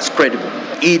as credible.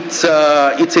 It's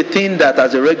a thing that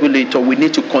as a regulator we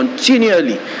need to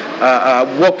continually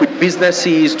work with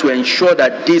businesses to ensure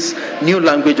that this new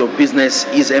language of business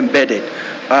is embedded.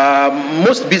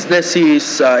 Most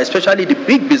businesses, especially the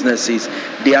big businesses,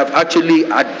 they have actually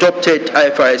adopted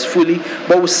IFRS fully,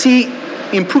 but we see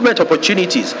improvement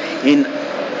opportunities in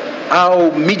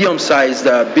how medium-sized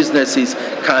businesses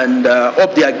can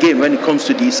up their game when it comes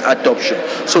to this adoption.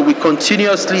 So we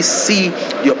continuously see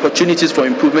the opportunities for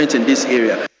improvement in this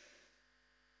area.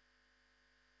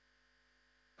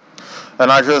 And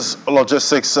Nigeria's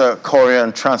logistics, courier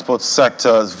and transport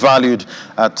sector is valued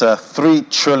at 3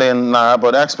 trillion naira,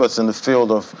 but experts in the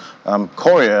field of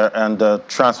courier and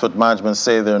transport management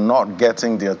say they're not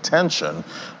getting the attention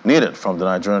needed from the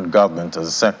Nigerian government as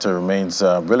the sector remains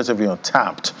relatively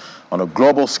untapped on a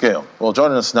global scale. Well,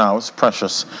 joining us now is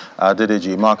Precious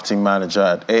Dideji, Marketing Manager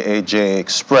at AAJ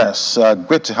Express.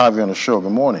 Great to have you on the show.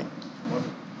 Good morning.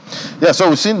 Yeah, so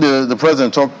we've seen the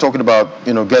president talking about,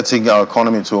 getting our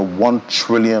economy to a $1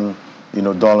 trillion,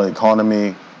 dollar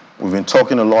economy. We've been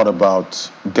talking a lot about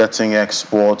getting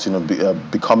exports,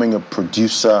 becoming a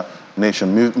producer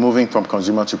nation, moving from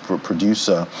consumer to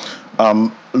producer.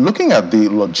 Looking at the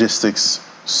logistics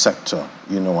sector,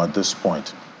 at this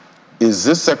point, is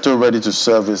this sector ready to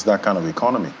service that kind of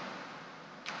economy?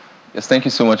 Yes, thank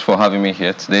you so much for having me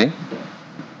here today.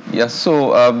 Yes,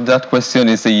 so that question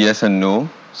is a yes and no.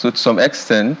 So to some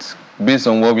extent, based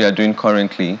on what we are doing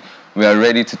currently, we are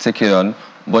ready to take it on.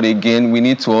 But again, we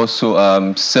need to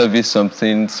also service some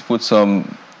things, put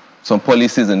some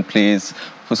policies in place,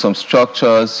 put some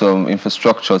structures, some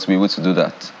infrastructure to be able to do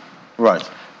that. Right.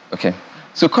 Okay.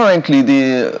 So currently,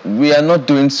 we are not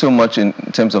doing so much in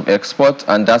terms of export,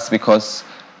 and that's because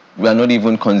we are not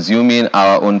even consuming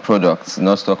our own products,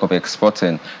 not talk of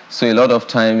exporting. So a lot of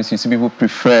times, you see people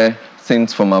prefer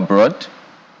things from abroad,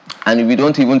 and if we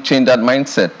don't even change that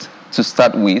mindset to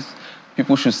start with,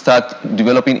 people should start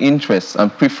developing interests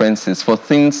and preferences for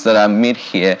things that are made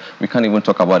here. We can't even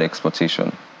talk about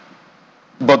exportation.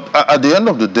 But at the end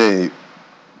of the day,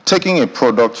 taking a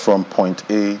product from point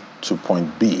A to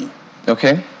point B,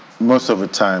 okay, most of the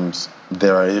times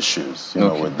there are issues,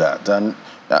 with that. And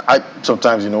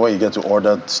sometimes, when you get to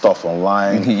order stuff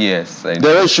online, yes,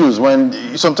 there are issues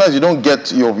when sometimes you don't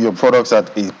get your products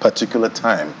at a particular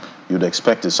time you'd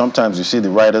expect it. Sometimes you see the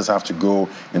riders have to go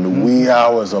in the wee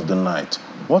hours of the night.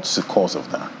 What's the cause of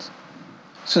that?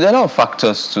 So there are a lot of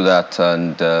factors to that,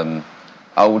 and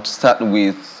I would start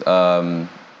with the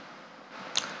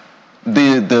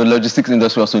logistics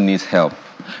industry also needs help.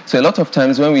 So a lot of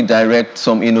times when we direct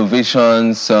some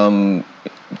innovations, some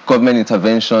government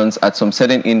interventions at some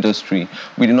certain industry,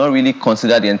 we do not really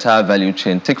consider the entire value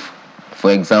chain. Take,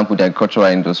 for example, the agricultural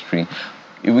industry.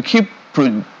 If we keep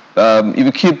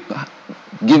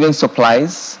giving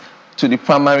supplies to the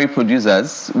primary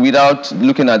producers without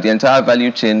looking at the entire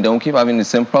value chain, then we'll keep having the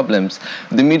same problems.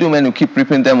 The middlemen will keep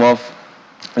ripping them off.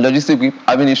 Logistics keep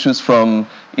having issues from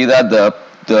either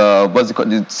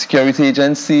the security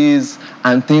agencies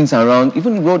and things around.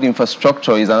 Even road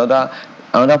infrastructure is another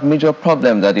major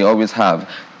problem that they always have.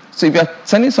 So if you're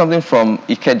sending something from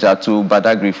Ikeja to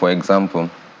Badagry, for example,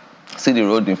 see the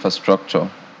road infrastructure,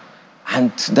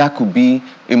 and that could be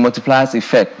a multiplier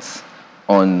effect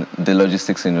on the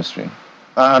logistics industry.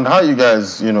 And how are you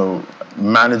guys,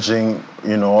 managing,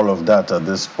 all of that at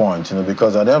this point?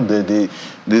 Because at the end of the day,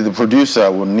 the producer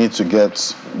will need to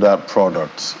get that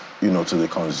product, to the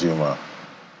consumer.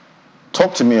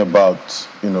 Talk to me about,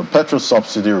 petrol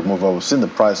subsidy removal. We've seen the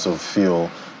price of fuel.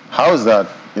 How is that,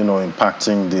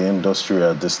 impacting the industry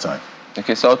at this time?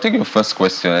 Okay, so I'll take your first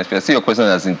question. I see your question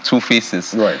as in two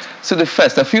phases. Right. So the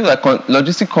first, I feel like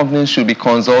logistic companies should be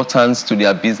consultants to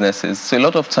their businesses. So a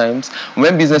lot of times,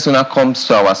 when business owner comes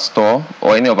to our store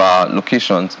or any of our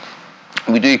locations,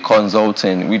 we do a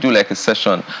consulting, we do like a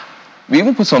session. We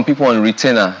even put some people on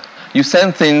retainer. You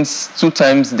send things 2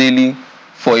 times daily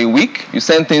for a week. You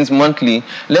send things monthly.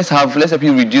 Let's help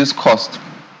you reduce cost.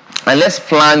 And let's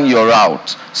plan your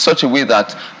route such a way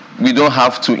that we don't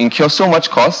have to incur so much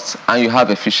costs and you have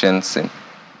efficiency.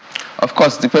 Of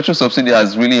course, the petrol subsidy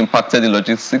has really impacted the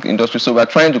logistics industry, so we're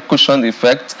trying to cushion the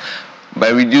effect by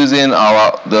reducing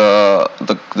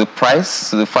the price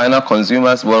to the final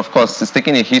consumers. But of course, it's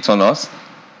taking a hit on us.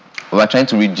 We're trying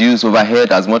to reduce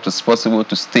overhead as much as possible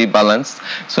to stay balanced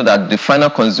so that the final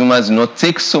consumers do not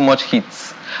take so much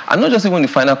hits. And not just even the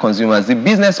final consumers, the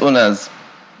business owners.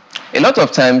 A lot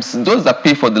of times, those that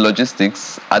pay for the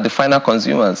logistics are the final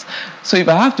consumers. So if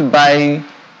I have to buy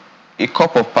a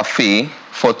cup of parfait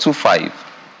for 2.5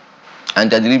 and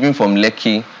they're delivering from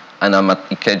Lekki and I'm at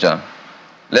Ikeja,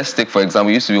 let's take, for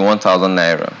example, it used to be 1,000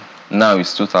 naira. Now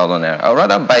it's 2,000 naira. I'd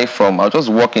rather buy I'll just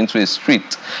walk into a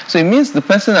street. So it means the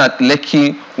person at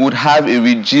Lekki would have a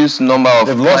reduced number of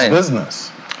They've clients. lost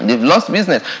business. They've lost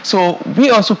business. So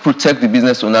we also protect the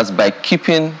business owners by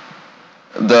keeping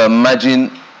the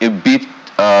margin a bit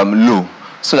low,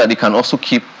 so that they can also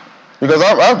keep. Because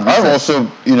I've also,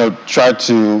 tried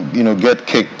to, get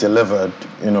cake delivered,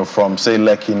 from, say,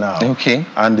 Lekki now. Okay.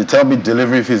 And they tell me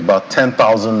delivery fee is about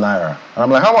 10,000 naira. And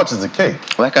I'm like, how much is the cake?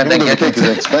 Why can't I get the cake is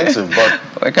expensive, but...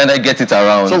 Why can't I get it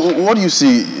around? So what do you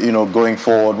see, going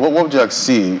forward? What would you like to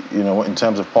see, in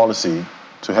terms of policy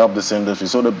to help this industry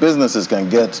so the businesses can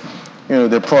get,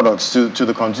 their products to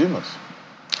the consumers?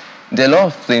 There are a lot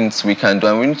of things we can do,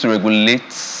 and we need to regulate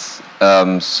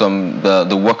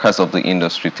the workers of the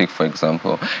industry. Take, for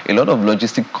example, a lot of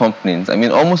logistic companies,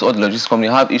 almost all the logistic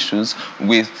companies have issues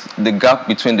with the gap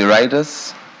between the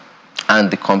riders and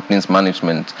the company's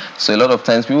management. So a lot of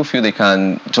times people feel they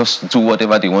can just do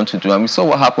whatever they want to do. And we saw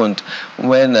what happened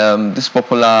when this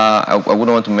popular, I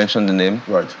wouldn't want to mention the name,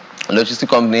 right, logistic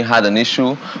company had an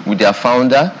issue with their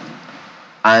founder,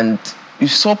 and you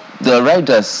saw the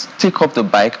riders take up the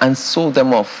bike and sold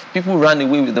them off. People ran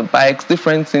away with the bikes,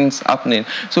 different things happening.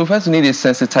 So we first need a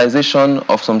sensitization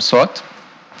of some sort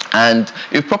and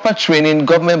a proper training,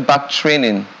 government-backed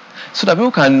training, so that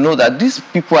people can know that these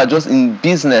people are just in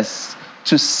business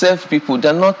to serve people.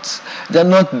 They don't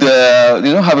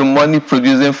have a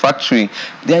money-producing factory.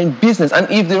 They're in business. And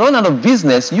if they run out of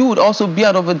business, you would also be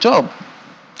out of a job.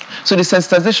 So the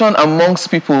sensitization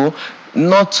amongst people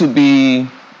not to be...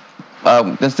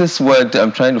 there's this word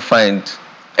I'm trying to find.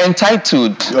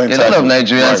 Entitled. A lot of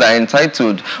Nigerians are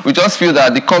entitled. We just feel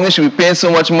that the company should be paying so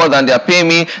much more than they're paying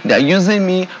me. They're using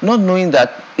me, not knowing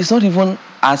that it's not even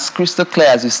as crystal clear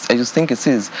as you think it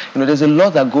is. There's a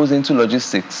lot that goes into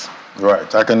logistics.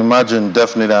 Right. I can imagine,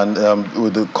 definitely, and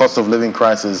with the cost of living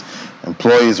crisis,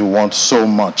 employees will want so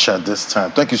much at this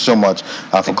time. Thank you so much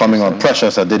for coming on.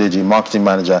 Precious Adedeji, Marketing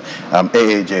Manager,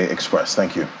 AAJ Express.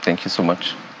 Thank you. Thank you so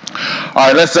much. All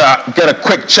right, let's get a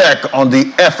quick check on the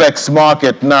FX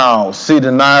market now. See, the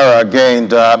Naira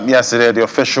gained yesterday, the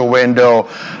official window,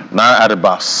 Naira at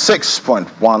about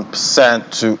 6.1%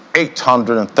 to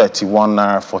 831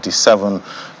 Naira 47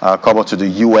 coupled to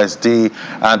the USD.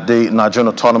 At the Nigerian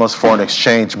Autonomous Foreign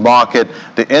Exchange Market,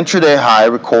 the intraday high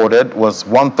recorded was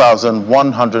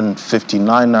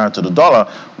 1,159 Naira to the dollar,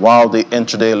 while the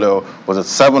intraday low was at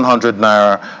 700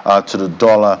 Naira to the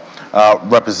dollar.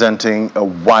 Representing a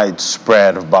wide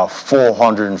spread of about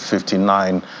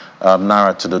 459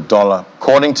 Naira to the dollar.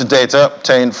 According to data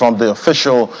obtained from the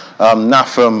official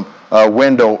NAFEM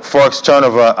window, Forex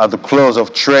turnover at the close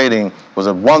of trading was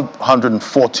at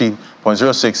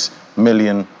 $140.06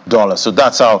 million. So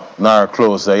that's how Naira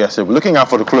closed there yesterday. We're looking out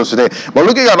for the close today. But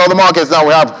looking at other markets now,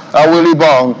 we have Willie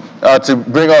Bong to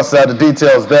bring us the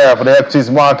details there for the equities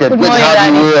market. Good morning,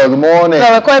 Good morning. So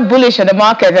we're quite bullish on the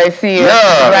market, I see.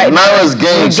 Yeah, right Naira's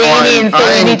gained.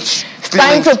 It's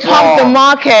time to pump the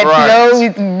market,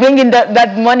 it's bringing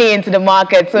that money into the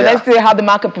market. So let's see how the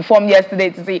market performed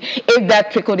yesterday to see if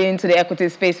that trickled into the equity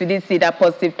space. We did see that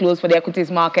positive close for the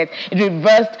equities market. It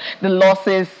reversed the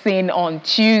losses seen on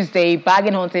Tuesday.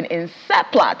 Bargain hunting in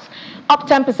Seplat up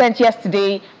 10%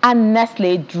 yesterday, and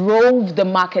Nestle drove the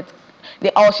market.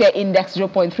 The all-share index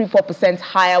 0.34%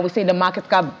 higher. We're seeing the market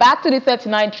cap back to the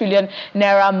 39 trillion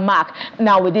Naira mark.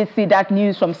 Now, we did see that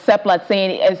news from Seplat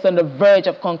saying it's on the verge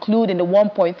of concluding the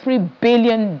 $1.3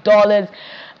 billion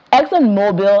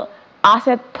ExxonMobil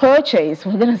asset purchase.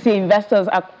 We're going to see investors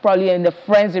are probably in the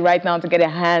frenzy right now to get their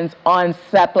hands on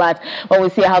Seplat, but we'll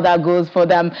see how that goes for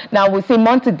them. Now, we see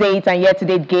month-to-date and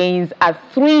year-to-date gains at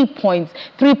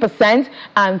 3.3%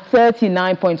 and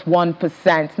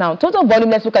 39.1%. Now, total volume,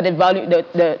 let's look at the value,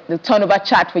 the turnover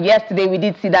chart for yesterday. We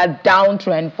did see that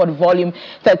downtrend for the volume,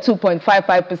 that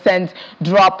 2.55%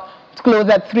 drop, closed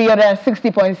at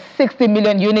 360.60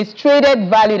 million units traded,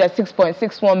 valued at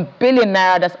 6.61 billion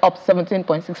naira. That's up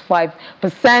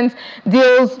 17.65%.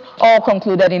 Deals all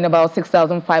concluded in about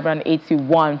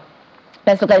 6,581.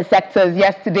 Let's look at the sectors.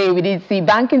 Yesterday, we did see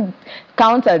banking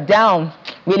counter down,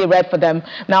 really red for them.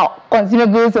 Now, consumer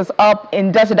goods was up,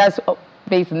 industrial, that's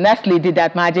Nestle did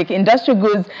that magic. Industrial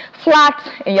goods flat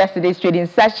in yesterday's trading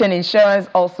session. Insurance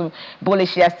also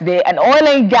bullish yesterday. And oil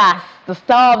and gas, the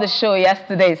star of the show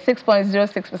yesterday,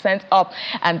 6.06% up.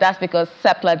 And that's because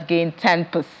Seplat gained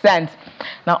 10%.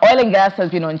 Now, oil and gas has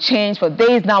been unchanged for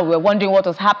days now. We're wondering what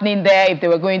was happening there, if they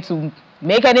were going to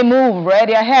make any move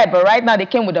ready ahead. But right now, they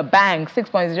came with a bang,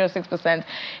 6.06%.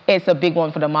 It's a big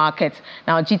one for the market.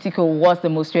 Now, GTCO was the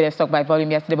most traded stock by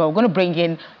volume yesterday, but we're going to bring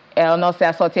in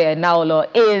Naolo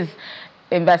is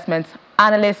investment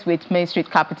analyst with Main Street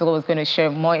Capital, who's going to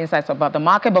share more insights about the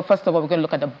market. But first of all, we're going to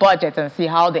look at the budget and see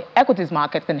how the equities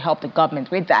market can help the government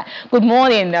with that. Good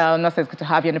morning, Naolo. It's good to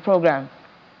have you on the program.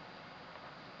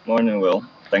 Morning, Will.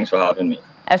 Thanks for having me.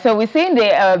 So we're seeing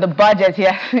the budget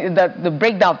here, the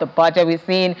breakdown of the budget. We're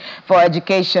seeing for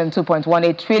education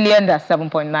 2.18 trillion, that's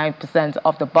 7.9%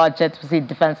 of the budget. We see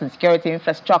defense and security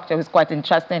infrastructure, which is quite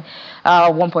interesting,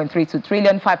 1.32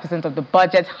 trillion, 5% of the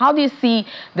budget. How do you see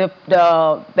the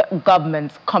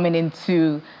government coming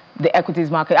into the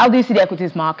equities market? How do you see the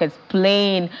equities markets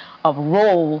playing a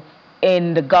role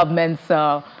in the government's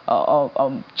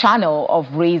channel of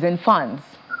raising funds?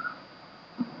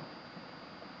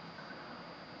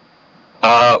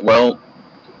 Well,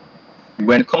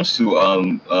 when it comes to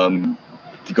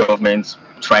the government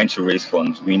trying to raise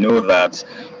funds, we know that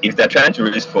if they're trying to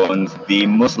raise funds, they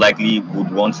most likely would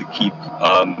want to keep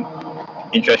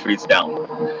interest rates down.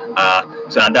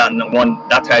 So and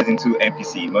that ties into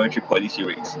MPC, monetary policy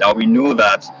rates. Now we know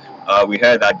that we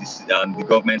heard that the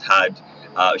government had,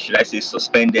 should I say,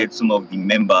 suspended some of the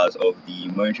members of the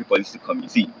monetary policy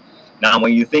committee. Now,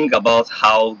 when you think about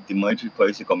how the Monetary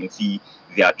Policy Committee,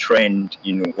 their trend,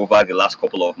 over the last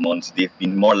couple of months, they've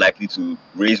been more likely to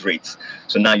raise rates.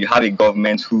 So now you have a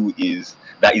government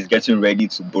that is getting ready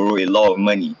to borrow a lot of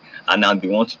money, and now they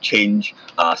want to change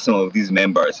some of these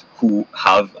members who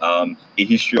have a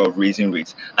history of raising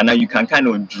rates. And now you can kind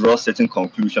of draw certain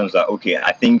conclusions that, okay,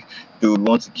 I think they would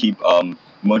want to keep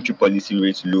monetary policy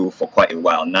rates low for quite a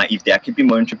while. Now, if they are keeping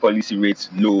monetary policy rates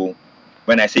low,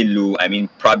 when I say low, I mean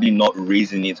probably not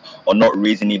raising it or not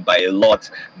raising it by a lot,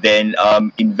 then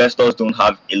investors don't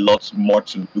have a lot more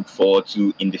to look forward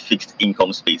to in the fixed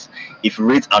income space. If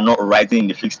rates are not rising in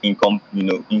the fixed income,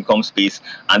 income space,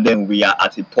 and then we are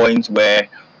at a point where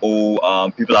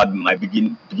people might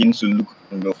begin to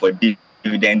look, for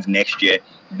dividends next year,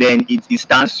 then it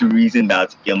stands to reason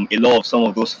that a lot of some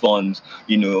of those funds,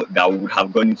 that would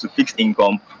have gone into fixed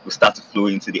income will start to flow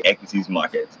into the equities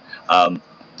market.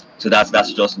 So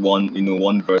that's just one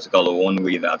one vertical or one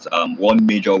way that one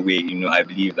major way I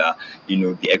believe that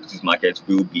the equities market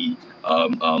will be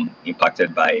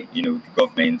impacted by the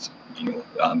government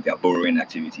their borrowing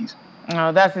activities.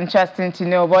 Oh, that's interesting to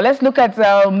know. But let's look at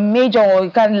major, we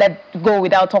can't let go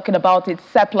without talking about it,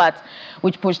 Seplat,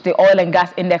 which pushed the oil and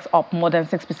gas index up more than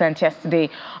 6% yesterday.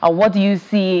 What do you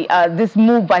see this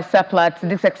move by Seplat,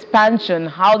 this expansion,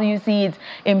 how do you see it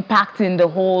impacting the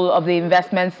whole of the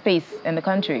investment space in the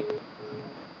country?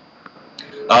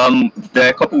 There are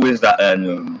a couple ways that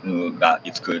that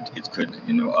it could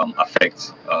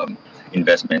affect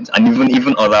investments and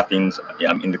even other things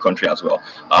in the country as well.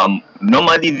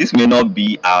 Normally, this may not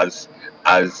be as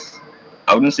I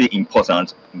wouldn't say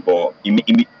important, but in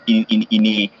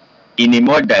a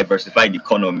more diversified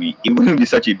economy, it wouldn't be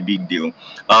such a big deal.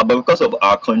 But because of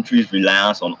our country's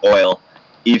reliance on oil,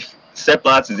 if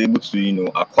Seplat is able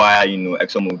to acquire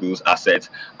some of those assets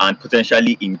and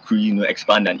potentially increase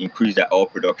expand and increase their oil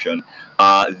production,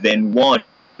 then one,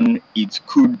 it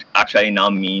could actually now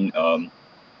mean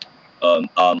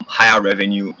higher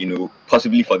revenue,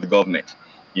 possibly for the government.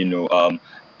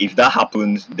 If that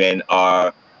happens, then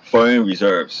our foreign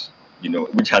reserves,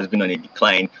 which has been on a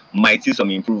decline, might see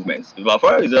some improvements. If our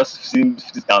foreign reserves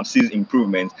sees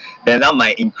improvements, then that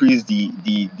might increase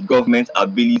the government's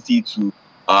ability to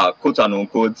quote and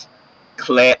unquote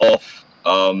clear off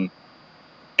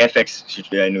FX,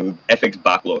 FX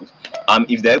backlogs.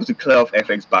 If they're able to clear off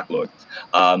FX backlogs,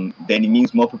 then it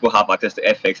means more people have access to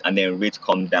FX, and then rates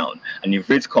come down. And if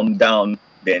rates come down,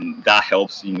 then that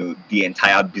helps, the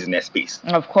entire business space.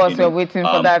 Of course, we're waiting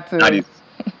for that to. That is,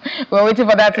 we're waiting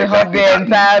for that to help the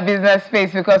entire business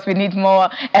space, because we need more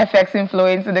FX inflow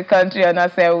into the country, and I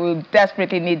say we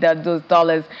desperately need those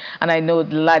dollars. And I know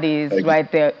Laddie is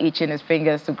right there itching his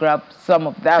fingers to grab some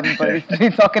of them, but he's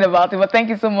been talking about it. But thank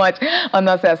you so much,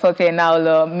 Onosa Asote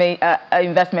Naulo,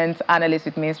 investment analyst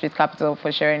with Main Street Capital,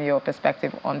 for sharing your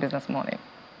perspective on Business Morning.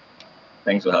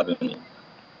 Thanks for having me.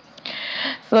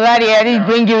 So, Laddie, I didn't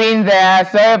bring you in there.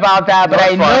 Sorry about that, but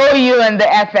I know you and the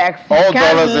FX. All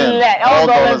dollars in. All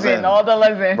dollars in. All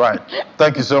dollars in. Right.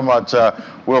 Thank you so much,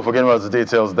 Will, for giving us the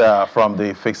details there from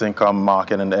the fixed income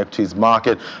market and the equities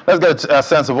market. Let's get a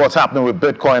sense of what's happening with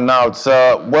Bitcoin now. It's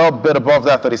well a bit above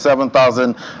that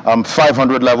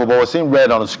 37,500 level, but we're seeing red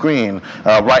on the screen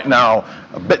right now.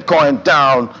 Bitcoin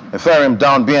down, Ethereum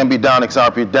down, BNB down,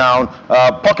 XRP down.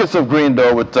 Pockets of green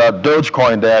though, with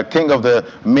Dogecoin there, king of the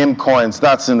meme coins.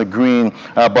 That's in the green,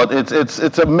 but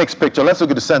it's a mixed picture. Let's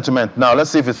look at the sentiment now. Let's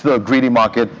see if it's still a greedy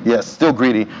market. Yes, still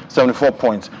greedy. 74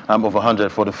 points over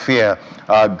 100 for the fear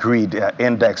greed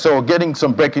index. So we're getting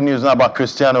some breaking news now about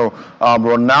Cristiano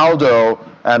Ronaldo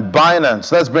and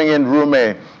Binance. Let's bring in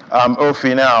Rewane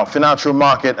Ofi now, financial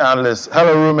market analyst.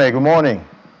 Hello, Rewane. Good morning.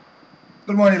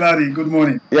 Good morning, Laddie. Good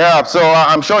morning. Yeah, so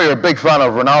I'm sure you're a big fan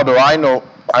of Ronaldo.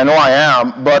 I know I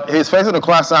am, but he's facing a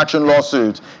class action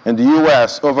lawsuit in the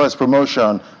U.S. over his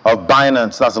promotion of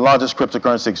Binance. That's the largest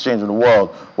cryptocurrency exchange in the world.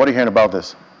 What are you hearing about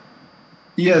this?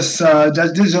 Yes,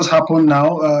 this just happened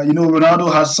now.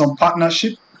 Ronaldo has some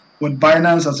partnership with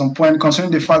Binance at some point,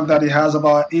 considering the fact that he has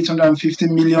about 850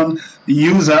 million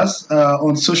users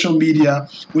on social media,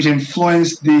 which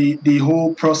influenced the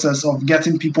whole process of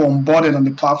getting people onboarded on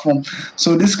the platform.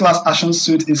 So this class action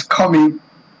suit is coming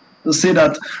to say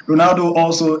that Ronaldo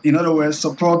also, in other words,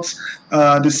 supports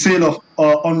the sale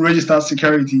of unregistered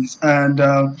securities. And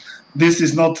this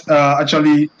is not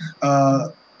actually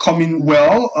coming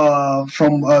well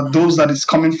from those that is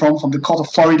coming from the court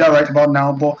of Florida right about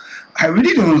now. But I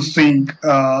really don't think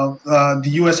the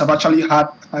US have actually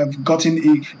have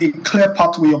gotten a clear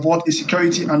pathway of what a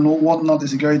security and what not a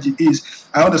security is.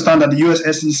 I understand that the US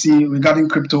SEC regarding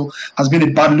crypto has been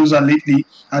a bad loser lately,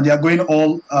 and they are going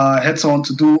all heads on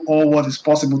to do all what is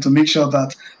possible to make sure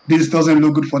that this doesn't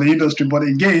look good for the industry. But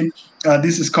again,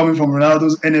 this is coming from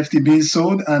Ronaldo's NFT being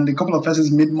sold, and a couple of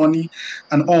persons made money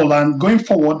and all. And going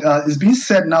forward, it's being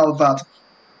said now that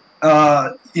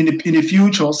in the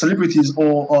future, celebrities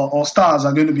or stars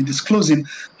are going to be disclosing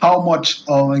how much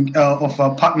of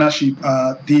a partnership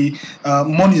the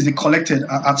monies they collected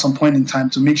at some point in time,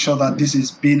 to make sure that this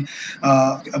is being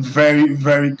very,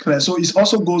 very clear. So it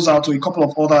also goes out to a couple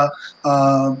of other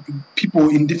people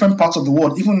in different parts of the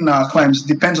world, even in our clients.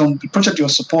 Depends on the project you're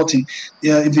supporting.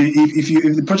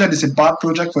 If the project is a bad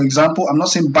project, for example, I'm not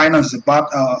saying Binance is a bad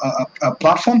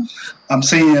platform. I'm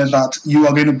saying that you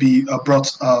are going to be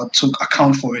brought to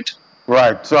account for it.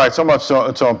 Right. So much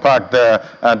to unpack there,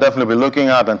 and definitely be looking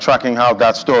at and tracking how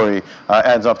that story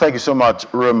ends up. Thank you so much,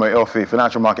 Rewane Ofi,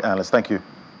 financial market analyst. Thank you.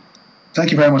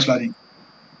 Thank you very much, Laddie.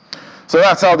 So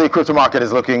that's how the crypto market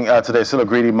is looking today. Still a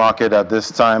greedy market at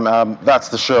this time. That's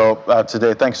the show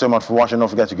today. Thanks so much for watching. Don't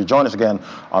forget you can join us again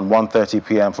on 1:30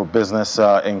 p.m. for Business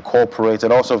Incorporated.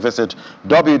 Also visit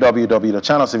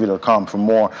www.channelstv.com for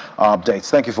more updates.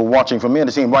 Thank you for watching. From me and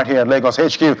the team right here at Lagos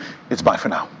HQ, it's bye for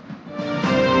now.